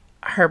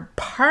her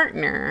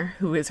partner,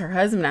 who is her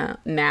husband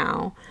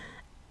now,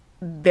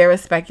 there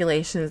was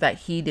speculations that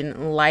he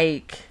didn't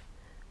like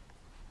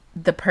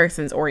the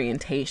person's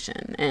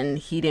orientation and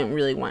he didn't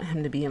really want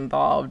him to be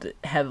involved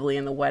heavily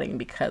in the wedding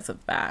because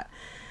of that.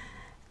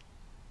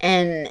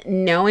 And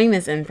knowing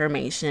this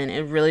information,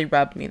 it really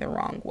rubbed me the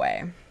wrong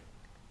way.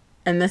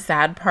 And the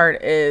sad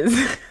part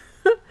is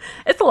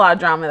it's a lot of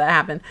drama that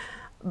happened,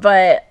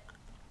 but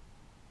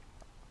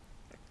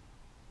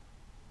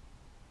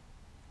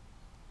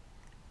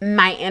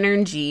my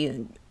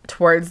energy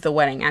towards the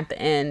wedding at the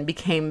end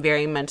became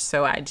very much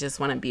so I just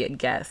want to be a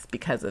guest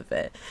because of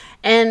it.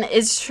 And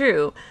it's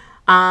true.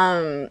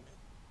 My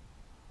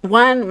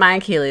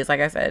Achilles, like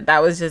I said,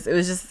 it was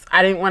just,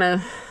 I didn't want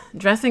to,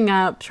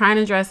 trying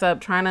to dress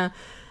up,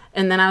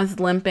 and then I was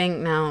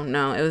limping.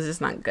 No, it was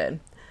just not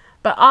good.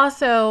 But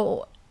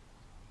also,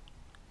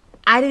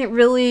 I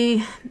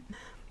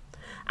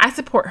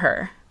support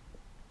her.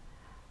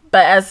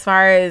 But as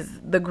far as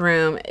the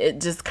groom, it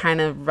just kind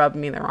of rubbed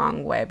me the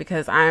wrong way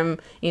because I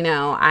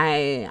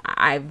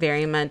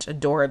very much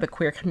adore the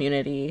queer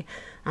community.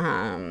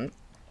 I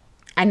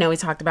know we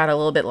talked about it a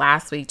little bit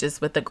last week just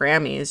with the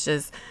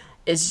Grammys.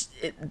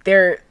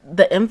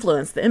 The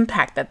influence, the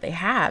impact that they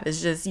have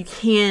is just,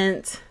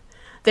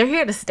 they're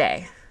here to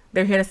stay.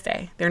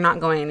 They're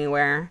not going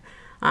anywhere.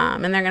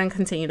 And they're going to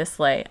continue to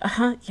slay.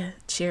 Yeah,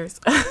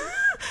 cheers.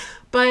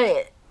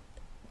 But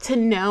to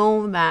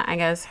know that, I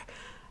guess,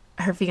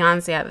 her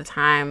fiance at the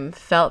time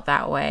felt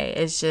that way.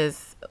 It's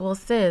just, well,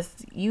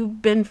 sis,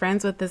 you've been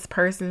friends with this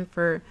person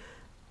for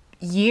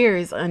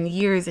years and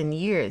years and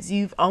years.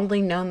 You've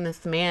only known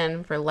this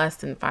man for less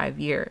than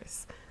 5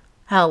 years.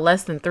 Hell,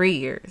 less than 3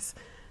 years.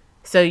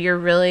 So you're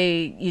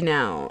really,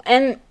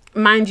 and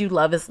mind you,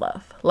 love is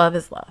love. Love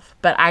is love.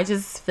 But I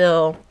just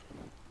feel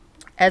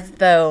as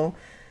though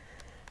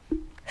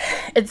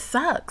it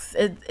sucks.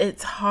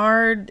 It's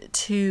hard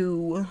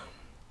to...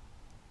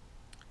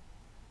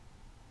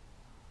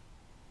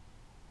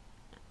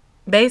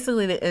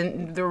 Basically,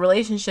 the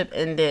relationship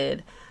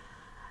ended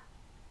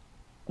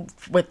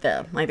with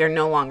them. Like, they're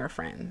no longer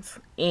friends.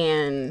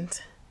 And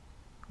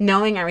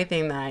knowing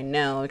everything that I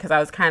know, because I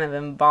was kind of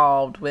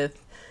involved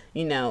with,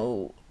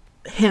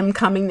 him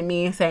coming to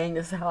me saying,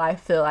 this is how I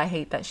feel. I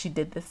hate that she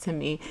did this to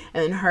me.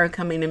 And then her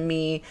coming to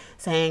me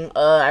saying,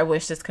 I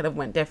wish this could have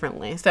went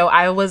differently. So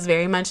I was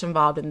very much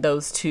involved in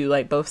those two,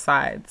 like, both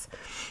sides.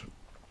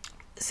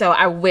 So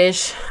I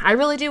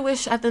really do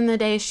wish at the end of the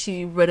day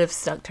she would have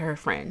stuck to her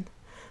friend.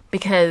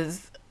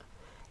 Because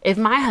if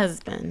my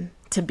husband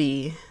to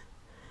be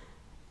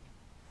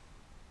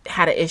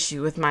had an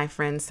issue with my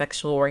friend's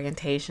sexual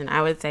orientation,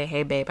 I would say,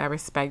 hey, babe, I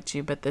respect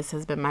you, but this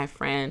has been my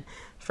friend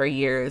for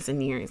years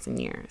and years and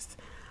years.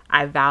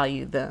 I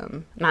value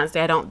them. Not to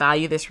say I don't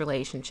value this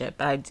relationship,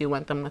 but I do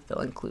want them to feel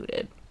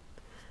included.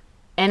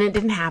 And it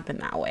didn't happen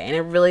that way. And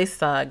it really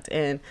sucked.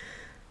 And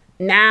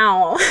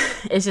now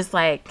it's just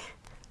like,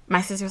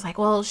 my sister's like,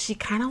 well, she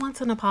kind of wants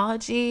an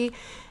apology.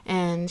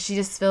 And she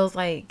just feels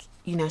like,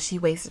 she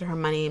wasted her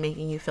money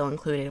making you feel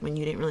included when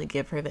you didn't really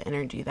give her the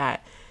energy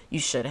that you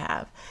should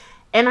have.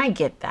 And I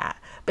get that.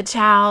 But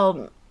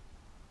child,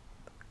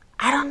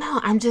 I don't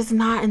know. I'm just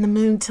not in the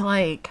mood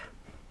to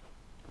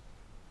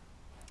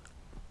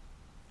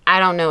I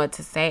don't know what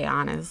to say,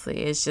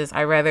 honestly. It's just,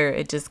 I'd rather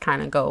it just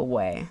kind of go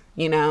away,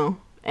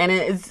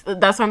 And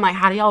that's why I'm like,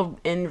 how do y'all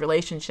end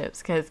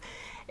relationships? Because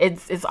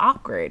it's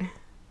awkward.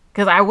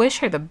 Because I wish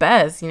her the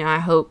best. I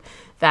hope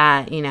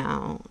that,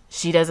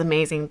 she does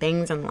amazing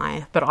things in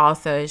life. But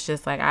also it's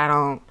just like, I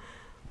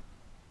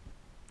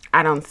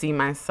don't see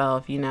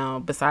myself,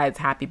 besides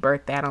happy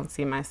birthday, I don't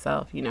see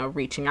myself,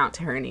 reaching out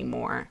to her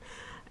anymore.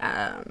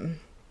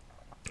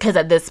 Because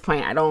at this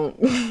point, I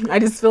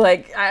just feel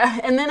like,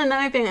 and then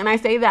another thing, and I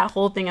say that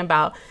whole thing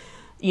about,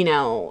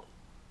 dating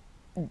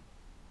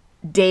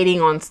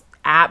on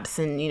apps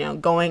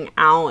and, going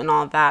out and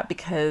all that,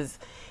 because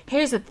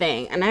here's the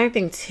thing. Another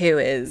thing too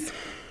is,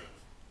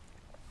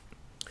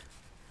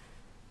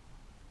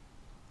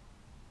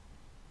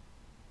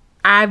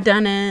 I've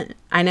done it.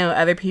 I know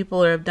other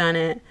people have done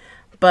it,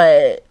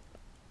 but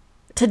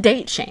to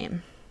date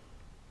shame.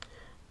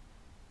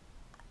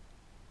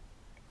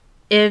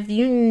 If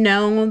you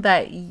know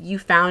that you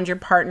found your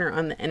partner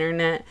on the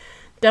internet,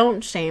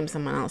 don't shame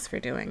someone else for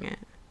doing it.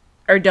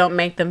 Or don't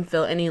make them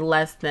feel any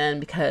less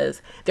than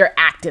because they're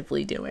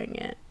actively doing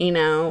it,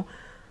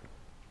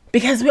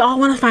 Because we all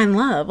want to find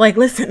love. Like,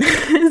 listen,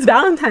 it's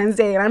Valentine's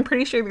Day, and I'm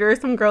pretty sure there are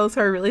some girls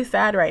who are really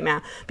sad right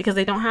now because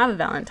they don't have a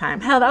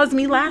Valentine. Hell, that was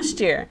me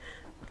last year.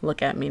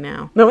 Look at me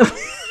now. No,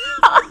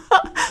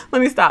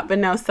 let me stop. But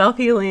no,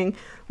 self-healing,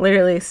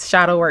 literally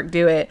shadow work,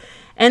 do it.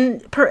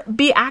 And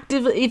be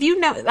active. If you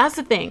know, that's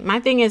the thing. My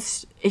thing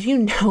is, if you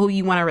know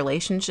you want a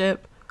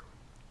relationship,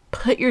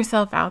 Put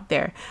yourself out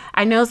there.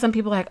 I know some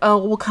people are like,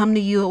 oh, it will come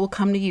to you. It will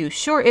come to you.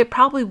 Sure, it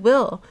probably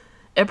will.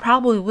 It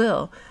probably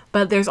will.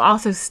 But there's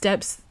also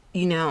steps,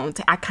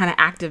 to kind of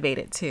activate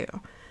it too.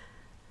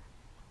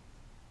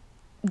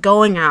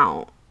 Going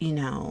out,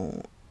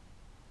 even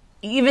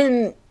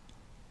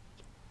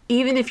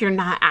if you're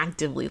not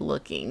actively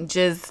looking,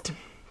 just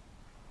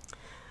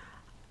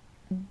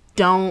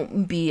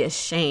don't be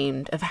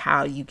ashamed of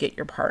how you get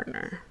your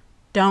partner.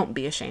 Don't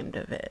be ashamed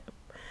of it.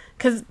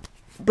 Because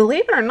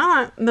believe it or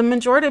not, the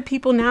majority of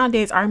people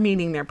nowadays are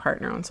meeting their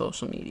partner on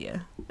social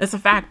media. It's a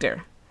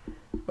factor.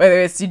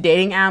 Whether it's through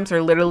dating apps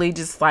or literally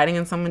just sliding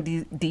in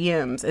someone's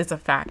DMs, it's a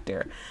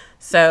factor.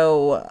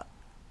 So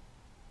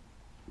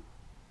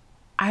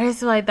I just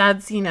feel like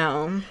that's,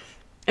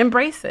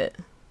 embrace it.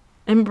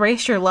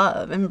 Embrace your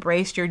love.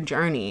 Embrace your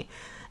journey.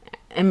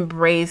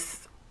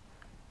 Embrace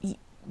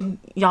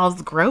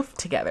y'all's growth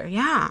together.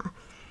 Yeah.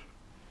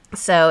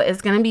 So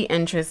it's going to be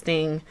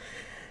interesting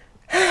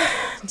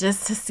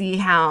just to see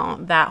how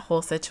that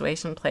whole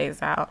situation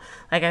plays out.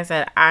 Like I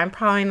said, I'm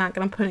probably not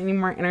going to put any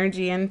more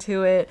energy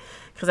into it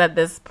because at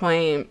this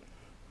point,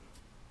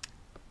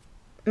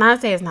 not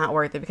to say it's not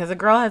worth it, because the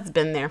girl has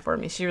been there for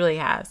me. She really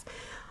has.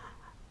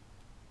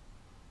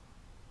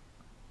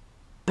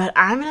 But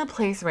I'm in a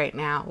place right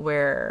now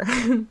where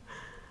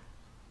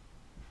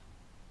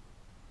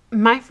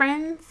my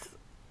friends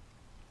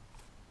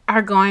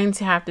are going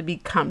to have to be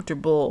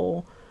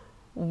comfortable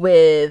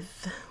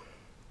with,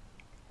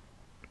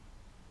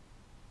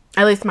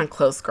 at least my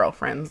close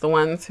girlfriends, the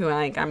ones who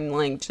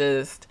I'm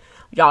just,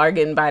 y'all are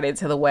getting invited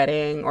to the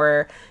wedding,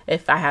 or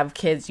if I have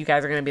kids, you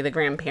guys are going to be the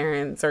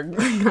grandparents, or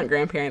not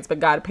grandparents, but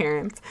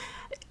godparents.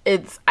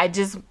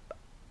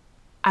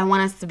 I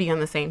want us to be on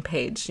the same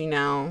page,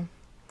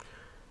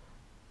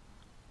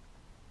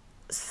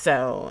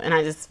 So, and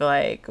I just feel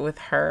like with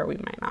her, we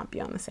might not be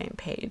on the same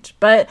page,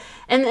 and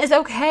it's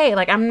okay.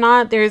 Like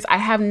I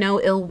have no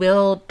ill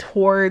will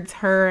towards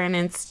her. And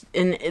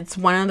it's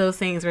one of those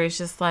things where it's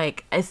just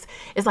like, it's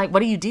like, what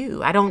do you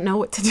do? I don't know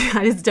what to do.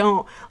 I just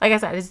don't, like I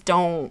said, I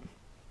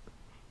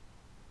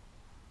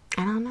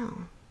don't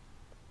know.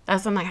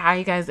 That's I'm like, how are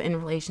you guys in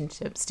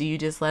relationships? Do you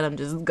just let them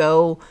just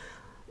go,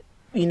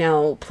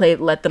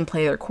 let them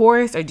play their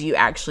course? Or do you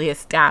actually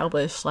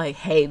establish like,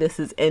 hey, this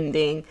is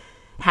ending,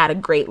 had a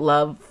great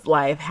love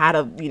life, had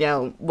a,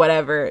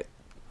 whatever.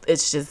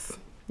 It's just,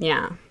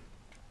 yeah.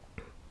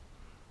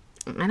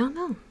 I don't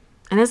know.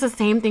 And it's the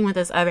same thing with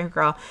this other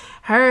girl.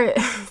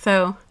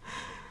 So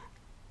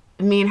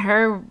me and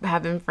her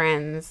have been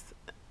friends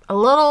a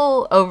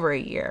little over a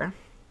year.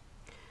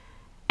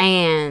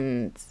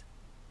 And,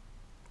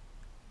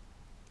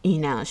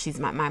 she's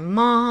met my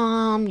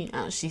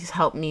mom, she's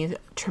helped me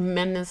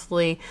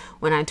tremendously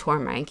when I tore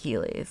my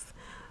Achilles.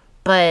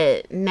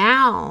 But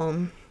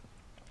now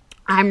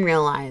I'm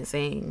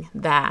realizing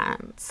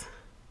that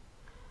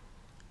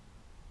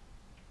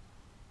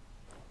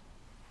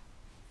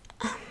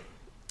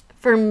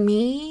for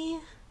me,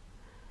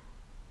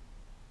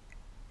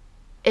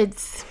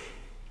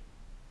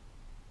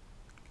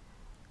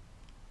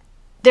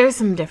 there's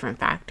some different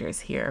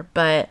factors here,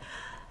 but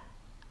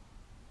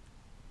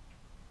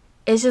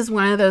it's just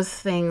one of those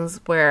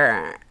things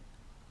where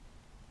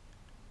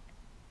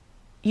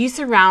you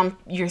surround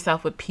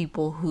yourself with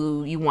people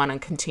who you want to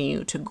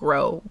continue to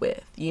grow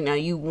with.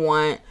 You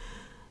want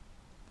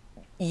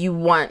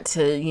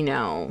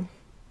to,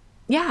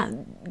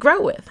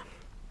 grow with.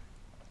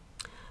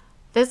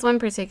 This one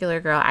particular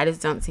girl, I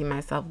just don't see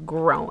myself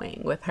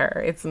growing with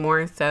her. It's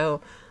more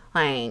so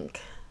like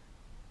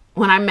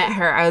when I met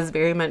her, I was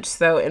very much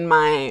so in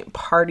my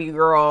party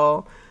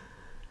girl,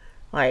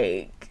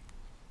 like,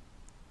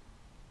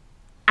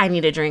 I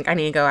need a drink, I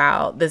need to go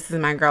out, this is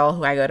my girl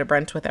who I go to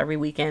brunch with every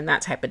weekend,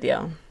 that type of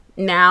deal.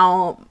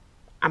 Now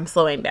I'm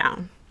slowing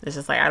down. It's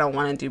just like, I don't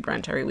want to do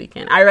brunch every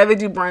weekend. I'd rather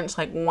do brunch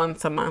like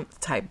once a month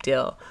type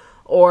deal.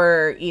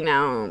 Or,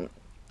 even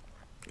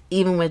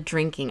with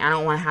drinking, I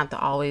don't want to have to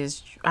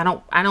always, I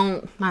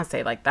don't not say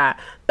it like that,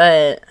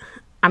 but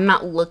I'm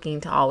not looking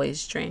to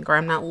always drink, or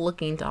I'm not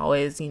looking to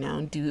always,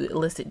 do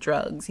illicit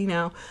drugs,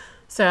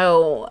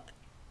 So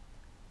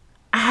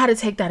I had to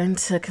take that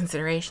into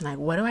consideration. Like,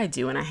 what do I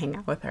do when I hang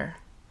out with her?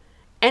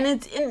 And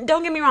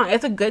don't get me wrong,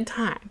 it's a good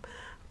time.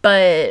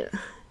 But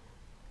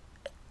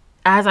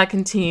as I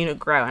continue to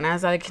grow and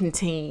as I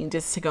continue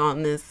just to go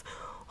on this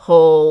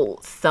whole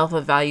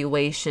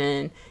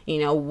self-evaluation,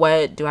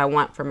 what do I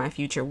want for my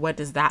future? What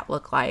does that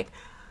look like?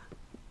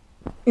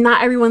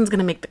 Not everyone's going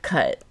to make the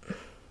cut.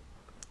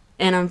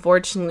 And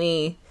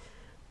unfortunately,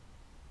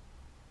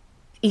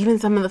 even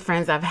some of the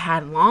friends I've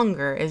had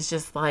longer, is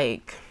just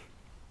like,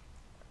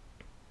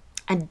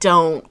 I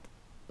don't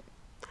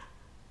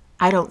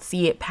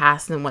see it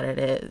past than what it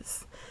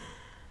is.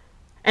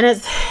 And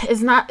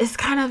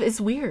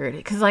it's weird.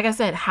 Because like I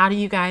said, how do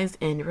you guys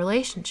end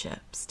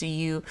relationships? Do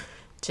you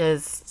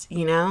just,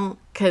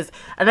 because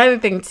another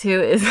thing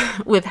too is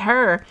with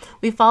her,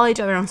 we follow each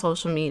other on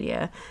social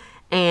media,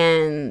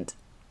 and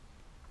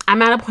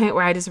I'm at a point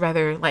where I just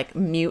rather like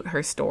mute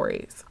her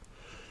stories.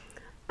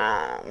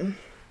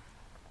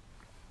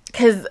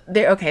 because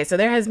so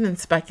there has been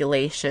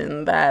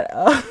speculation that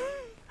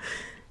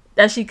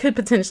that she could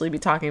potentially be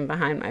talking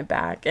behind my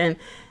back, and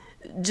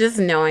just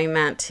knowing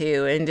that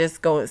too, and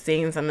just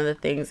seeing some of the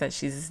things that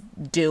she's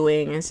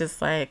doing, it's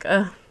just like,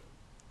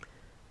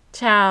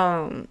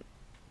 child.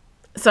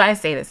 So I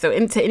say this. So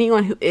to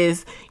anyone who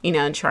is,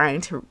 trying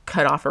to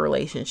cut off a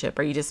relationship,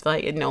 or you just feel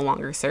like it no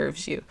longer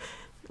serves you,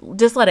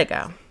 just let it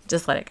go.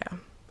 Just let it go.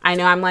 I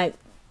know I'm like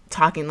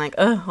talking like,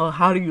 well,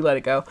 how do you let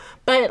it go?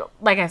 But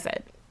like I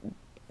said,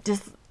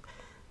 just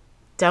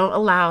don't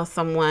allow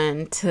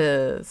someone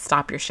to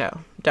stop your show.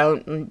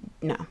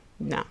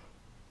 No.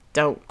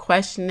 Don't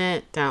question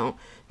it. Don't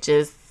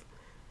just,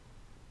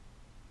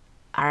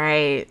 all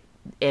right,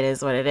 it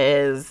is what it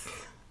is.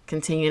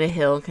 Continue to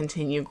heal,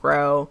 continue to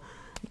grow.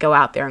 Go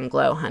out there and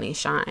glow, honey,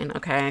 shine,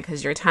 okay?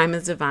 Because your time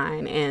is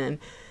divine. And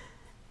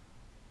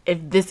if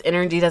this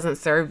energy doesn't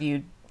serve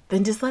you,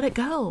 then just let it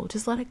go.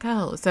 Just let it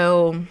go.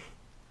 So,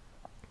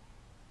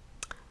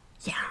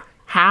 yeah.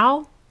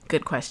 How?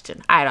 Good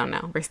question. I don't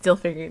know. We're still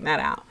figuring that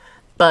out.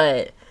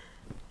 But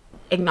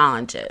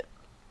acknowledge it.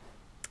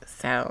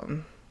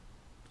 So,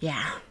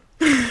 yeah.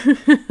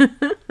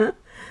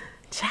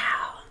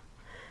 Ciao.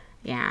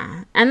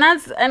 Yeah. And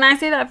I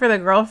say that for the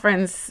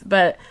girlfriends,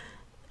 but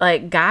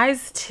like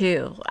guys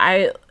too.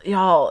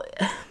 Y'all,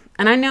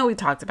 and I know we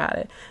talked about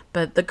it,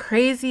 but the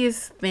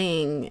craziest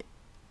thing,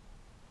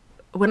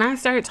 when I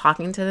started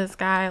talking to this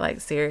guy, like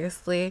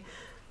seriously,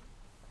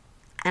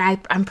 and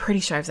I'm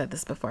pretty sure I've said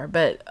this before,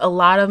 but a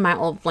lot of my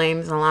old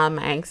flames and a lot of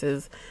my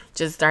exes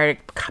just started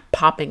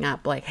popping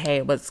up like,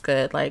 hey, what's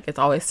good? Like, it's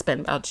always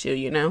been about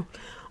you,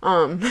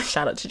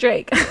 shout out to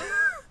Drake.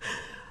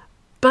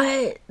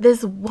 But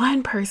this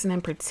one person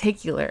in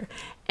particular,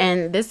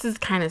 and this is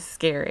kind of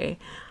scary.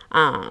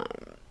 I'm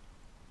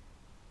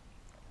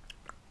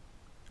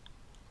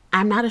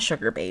not a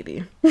sugar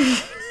baby,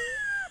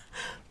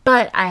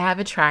 but I have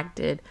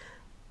attracted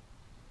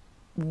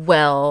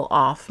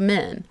well-off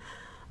men.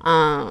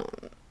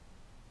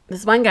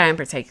 This one guy in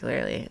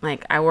particularly,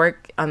 like I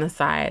work on the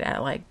side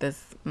at like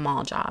this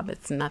mall job.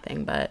 It's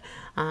nothing, but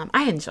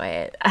I enjoy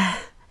it.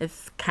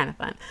 It's kind of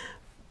fun.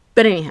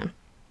 But anyhow,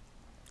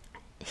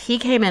 he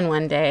came in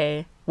one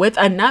day with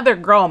another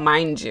girl,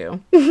 mind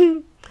you.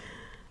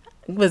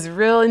 Was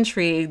real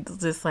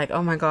intrigued, just like,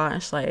 oh my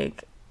gosh,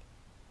 like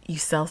you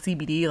sell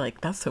CBD, like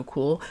that's so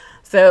cool.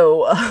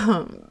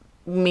 So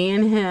me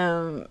and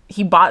him,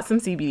 he bought some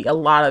CBD, a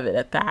lot of it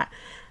at that.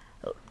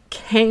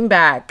 Came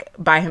back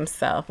by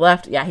himself,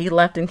 he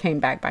left and came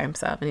back by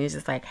himself, and he's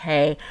just like,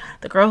 hey,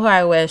 the girl who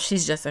I with,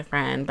 she's just a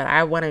friend, but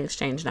I want to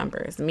exchange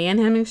numbers. Me and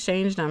him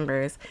exchanged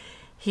numbers.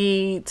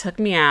 He took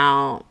me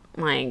out,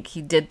 like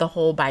he did the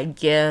whole buy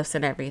gifts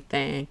and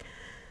everything.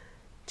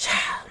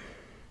 Child,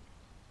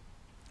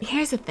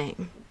 here's the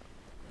thing.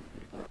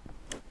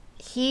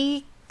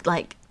 He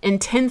like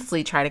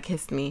intensely tried to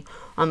kiss me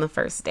on the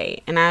first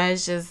date, and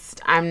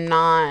I'm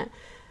not,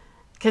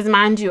 because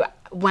mind you,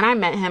 when I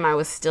met him, I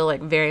was still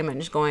like very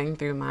much going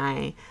through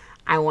I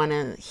want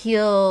to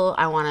heal.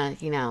 I want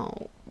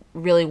to,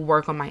 really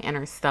work on my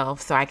inner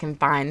self so I can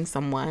find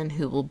someone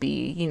who will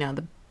be,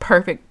 the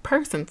perfect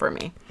person for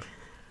me.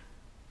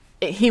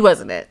 He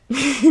wasn't it.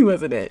 He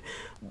wasn't it.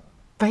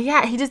 But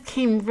yeah, he just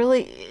came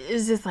really, it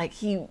was just like,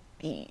 he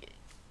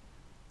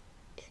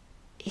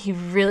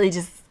really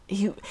just,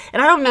 and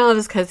I don't know if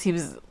it's because he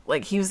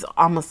was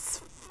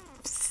almost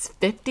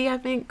 50, I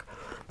think.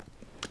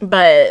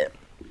 But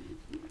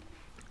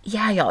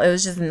yeah, y'all, it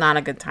was just not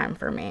a good time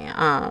for me.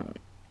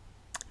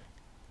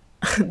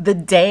 The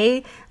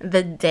day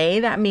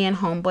that me and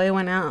homeboy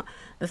went out,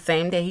 the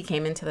same day he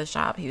came into the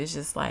shop, he was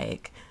just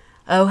like,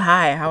 oh,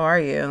 hi, how are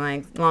you?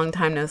 Like, long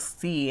time no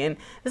see. And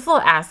this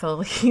little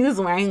asshole, he was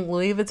wearing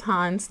Louis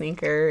Vuitton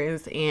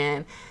sneakers,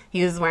 and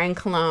he was wearing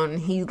cologne.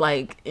 And he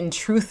like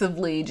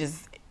intrusively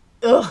just,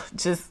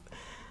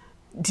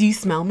 do you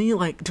smell me?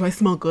 Like, do I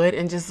smell good?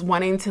 And just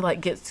wanting to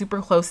like get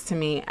super close to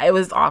me. It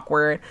was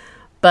awkward,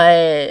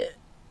 but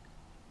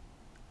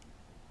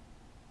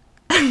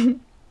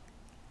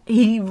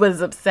he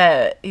was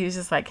upset. He was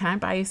just like, can I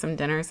buy you some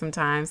dinner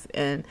sometimes?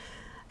 And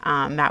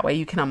that way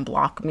you can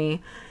unblock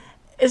me.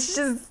 It's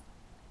just,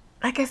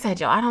 like I said,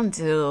 y'all, I don't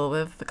deal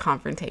with the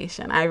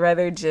confrontation. I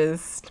rather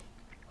just,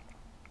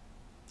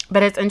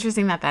 but it's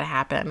interesting that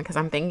happened, because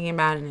I'm thinking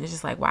about it and it's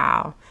just like,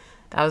 wow,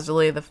 that was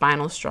really the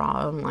final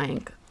straw. And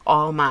like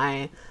all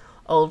my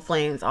old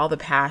flames, all the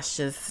past,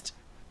 just,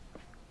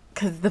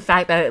 because the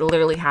fact that it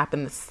literally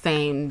happened the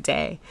same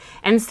day.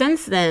 And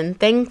since then,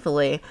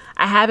 thankfully,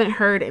 I haven't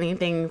heard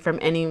anything from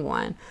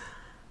anyone.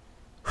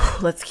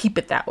 Let's keep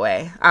it that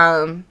way.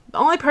 The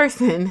only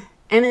person,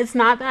 and it's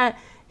not that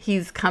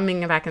he's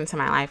coming back into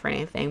my life or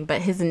anything,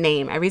 but his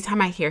name, every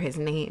time I hear his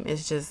name,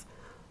 is just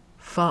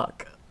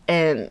fuck.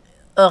 And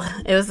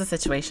it was a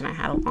situation I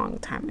had a long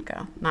time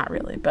ago. Not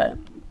really, but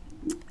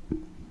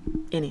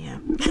anyhow.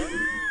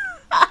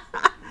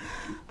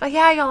 But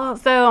yeah, y'all,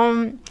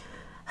 so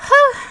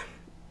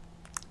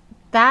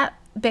that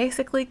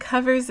basically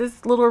covers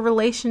this little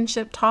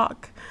relationship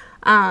talk.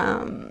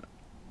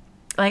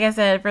 like I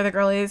said, for the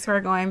girlies who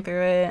are going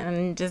through it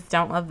and just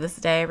don't love this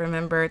day,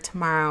 remember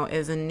tomorrow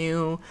is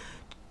a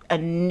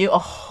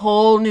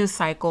whole new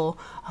cycle,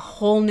 a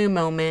whole new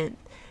moment.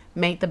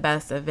 Make the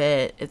best of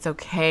it. It's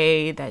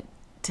okay that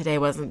today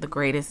wasn't the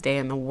greatest day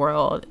in the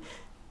world.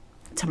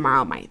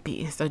 Tomorrow might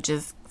be. So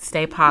just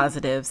stay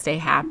positive, stay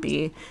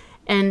happy,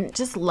 and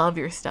just love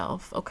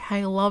yourself,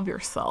 okay? Love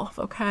yourself,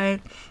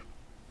 okay?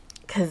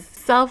 Because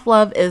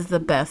self-love is the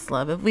best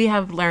love. If we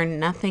have learned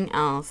nothing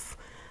else,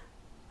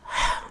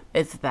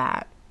 it's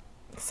that.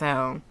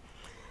 So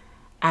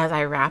as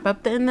I wrap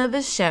up the end of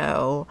the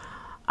show,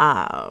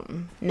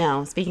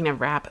 no, speaking of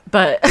rap,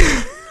 but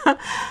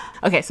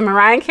okay, so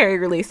Mariah Carey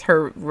released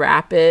her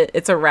Rap It.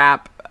 It's a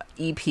rap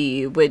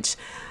EP, which,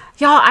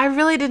 y'all, I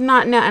really did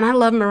not know, and I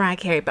love Mariah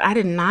Carey, but I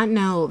did not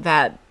know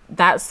that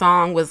that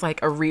song was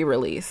like a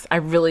re-release. I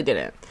really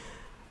didn't.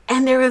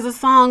 And there was a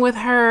song with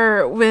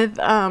her with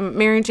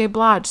Mary J.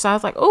 Blige, so I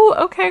was like, oh,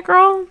 okay,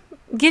 girl,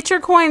 get your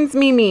coins,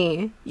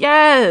 Mimi.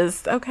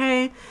 Yes,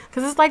 okay,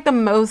 because it's like the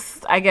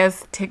most, I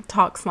guess,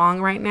 TikTok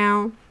song right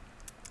now.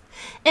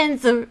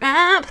 It's a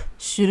rap,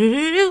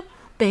 shoo-doo-doo-doo,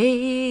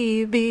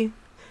 baby.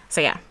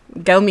 So yeah,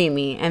 go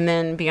Mimi. And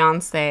then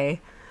Beyonce,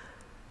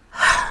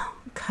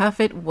 Cuff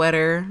It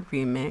Wetter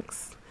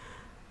remix.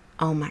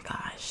 Oh my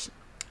gosh.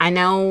 I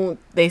know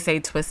they say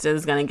Twisted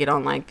is going to get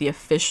on like the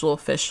official,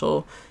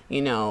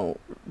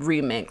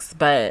 remix.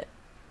 But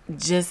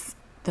just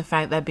the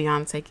fact that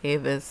Beyonce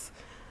gave us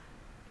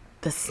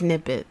the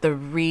snippet,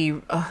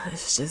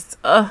 it's just,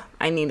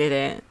 I needed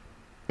it.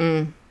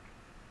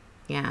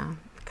 Yeah,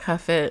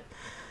 Cuff It.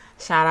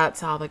 Shout out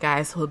to all the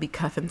guys who will be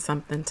cuffing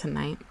something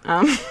tonight.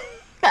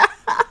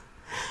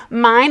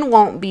 Mine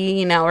won't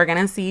be, we're going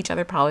to see each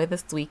other probably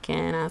this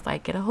weekend. I was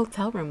like, get a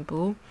hotel room,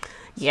 boo.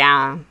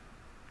 Yeah.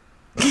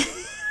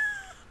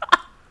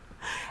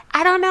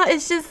 I don't know.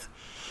 It's just,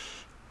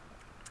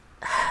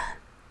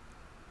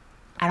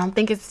 I don't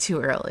think it's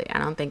too early.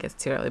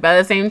 But at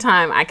the same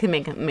time, I can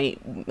make him wait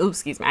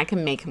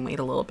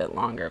a little bit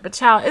longer. But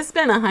child, it's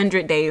been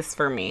 100 days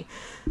for me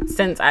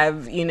since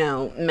I've,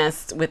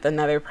 messed with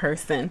another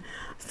person.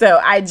 So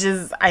I'm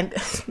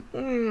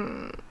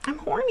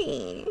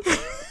horny.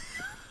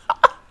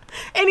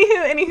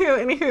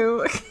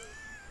 Anywho.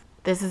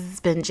 This has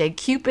been J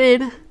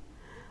Cupid.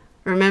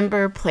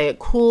 Remember, play it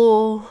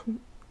cool.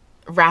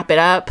 Wrap it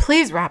up.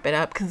 Please wrap it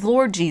up, because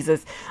Lord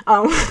Jesus.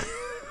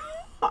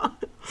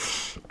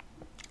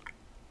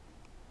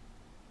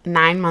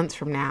 9 months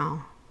from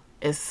now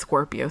is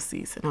Scorpio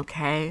season,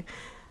 okay?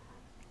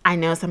 I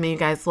know some of you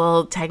guys,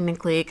 well,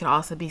 technically it could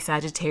also be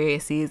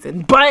Sagittarius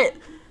season, but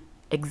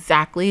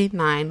exactly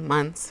 9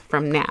 months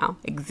from now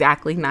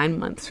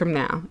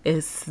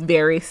is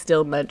very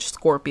still much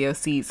Scorpio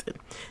season.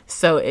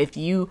 So if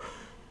you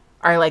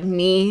are like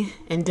me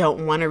and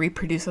don't want to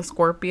reproduce a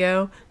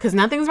Scorpio, because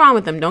nothing's wrong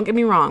with them, don't get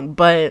me wrong,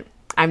 but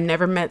I've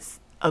never met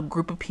a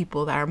group of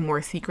people that are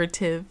more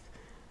secretive,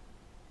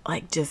 oh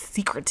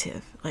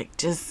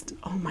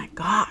my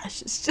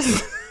gosh, it's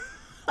just,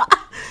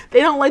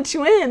 they don't let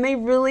you in. They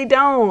really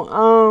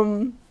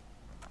don't.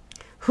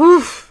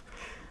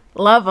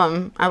 Love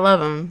them. I love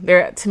them.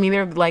 To me,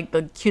 they're like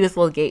the cutest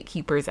little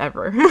gatekeepers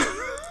ever.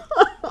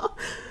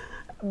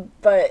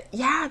 But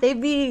yeah,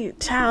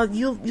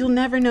 you'll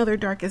never know their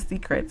darkest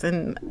secrets.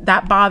 And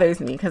that bothers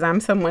me because I'm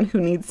someone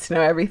who needs to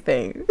know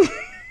everything.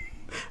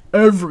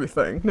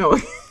 Everything. No.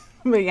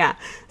 But yeah,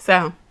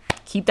 so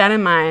keep that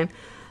in mind.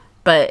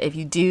 But if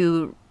you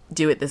do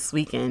it this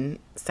weekend,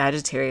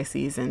 Sagittarius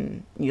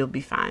season, you'll be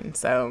fine.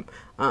 So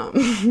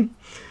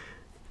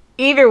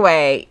either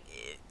way,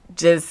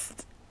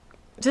 just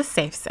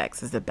safe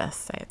sex is the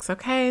best sex.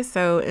 Okay,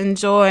 so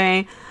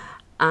enjoy.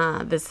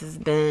 This has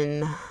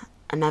been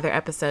another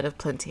episode of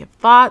Plenty of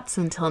Thoughts.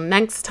 Until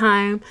next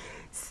time,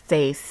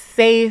 stay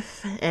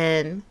safe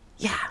and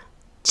yeah,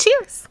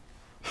 cheers.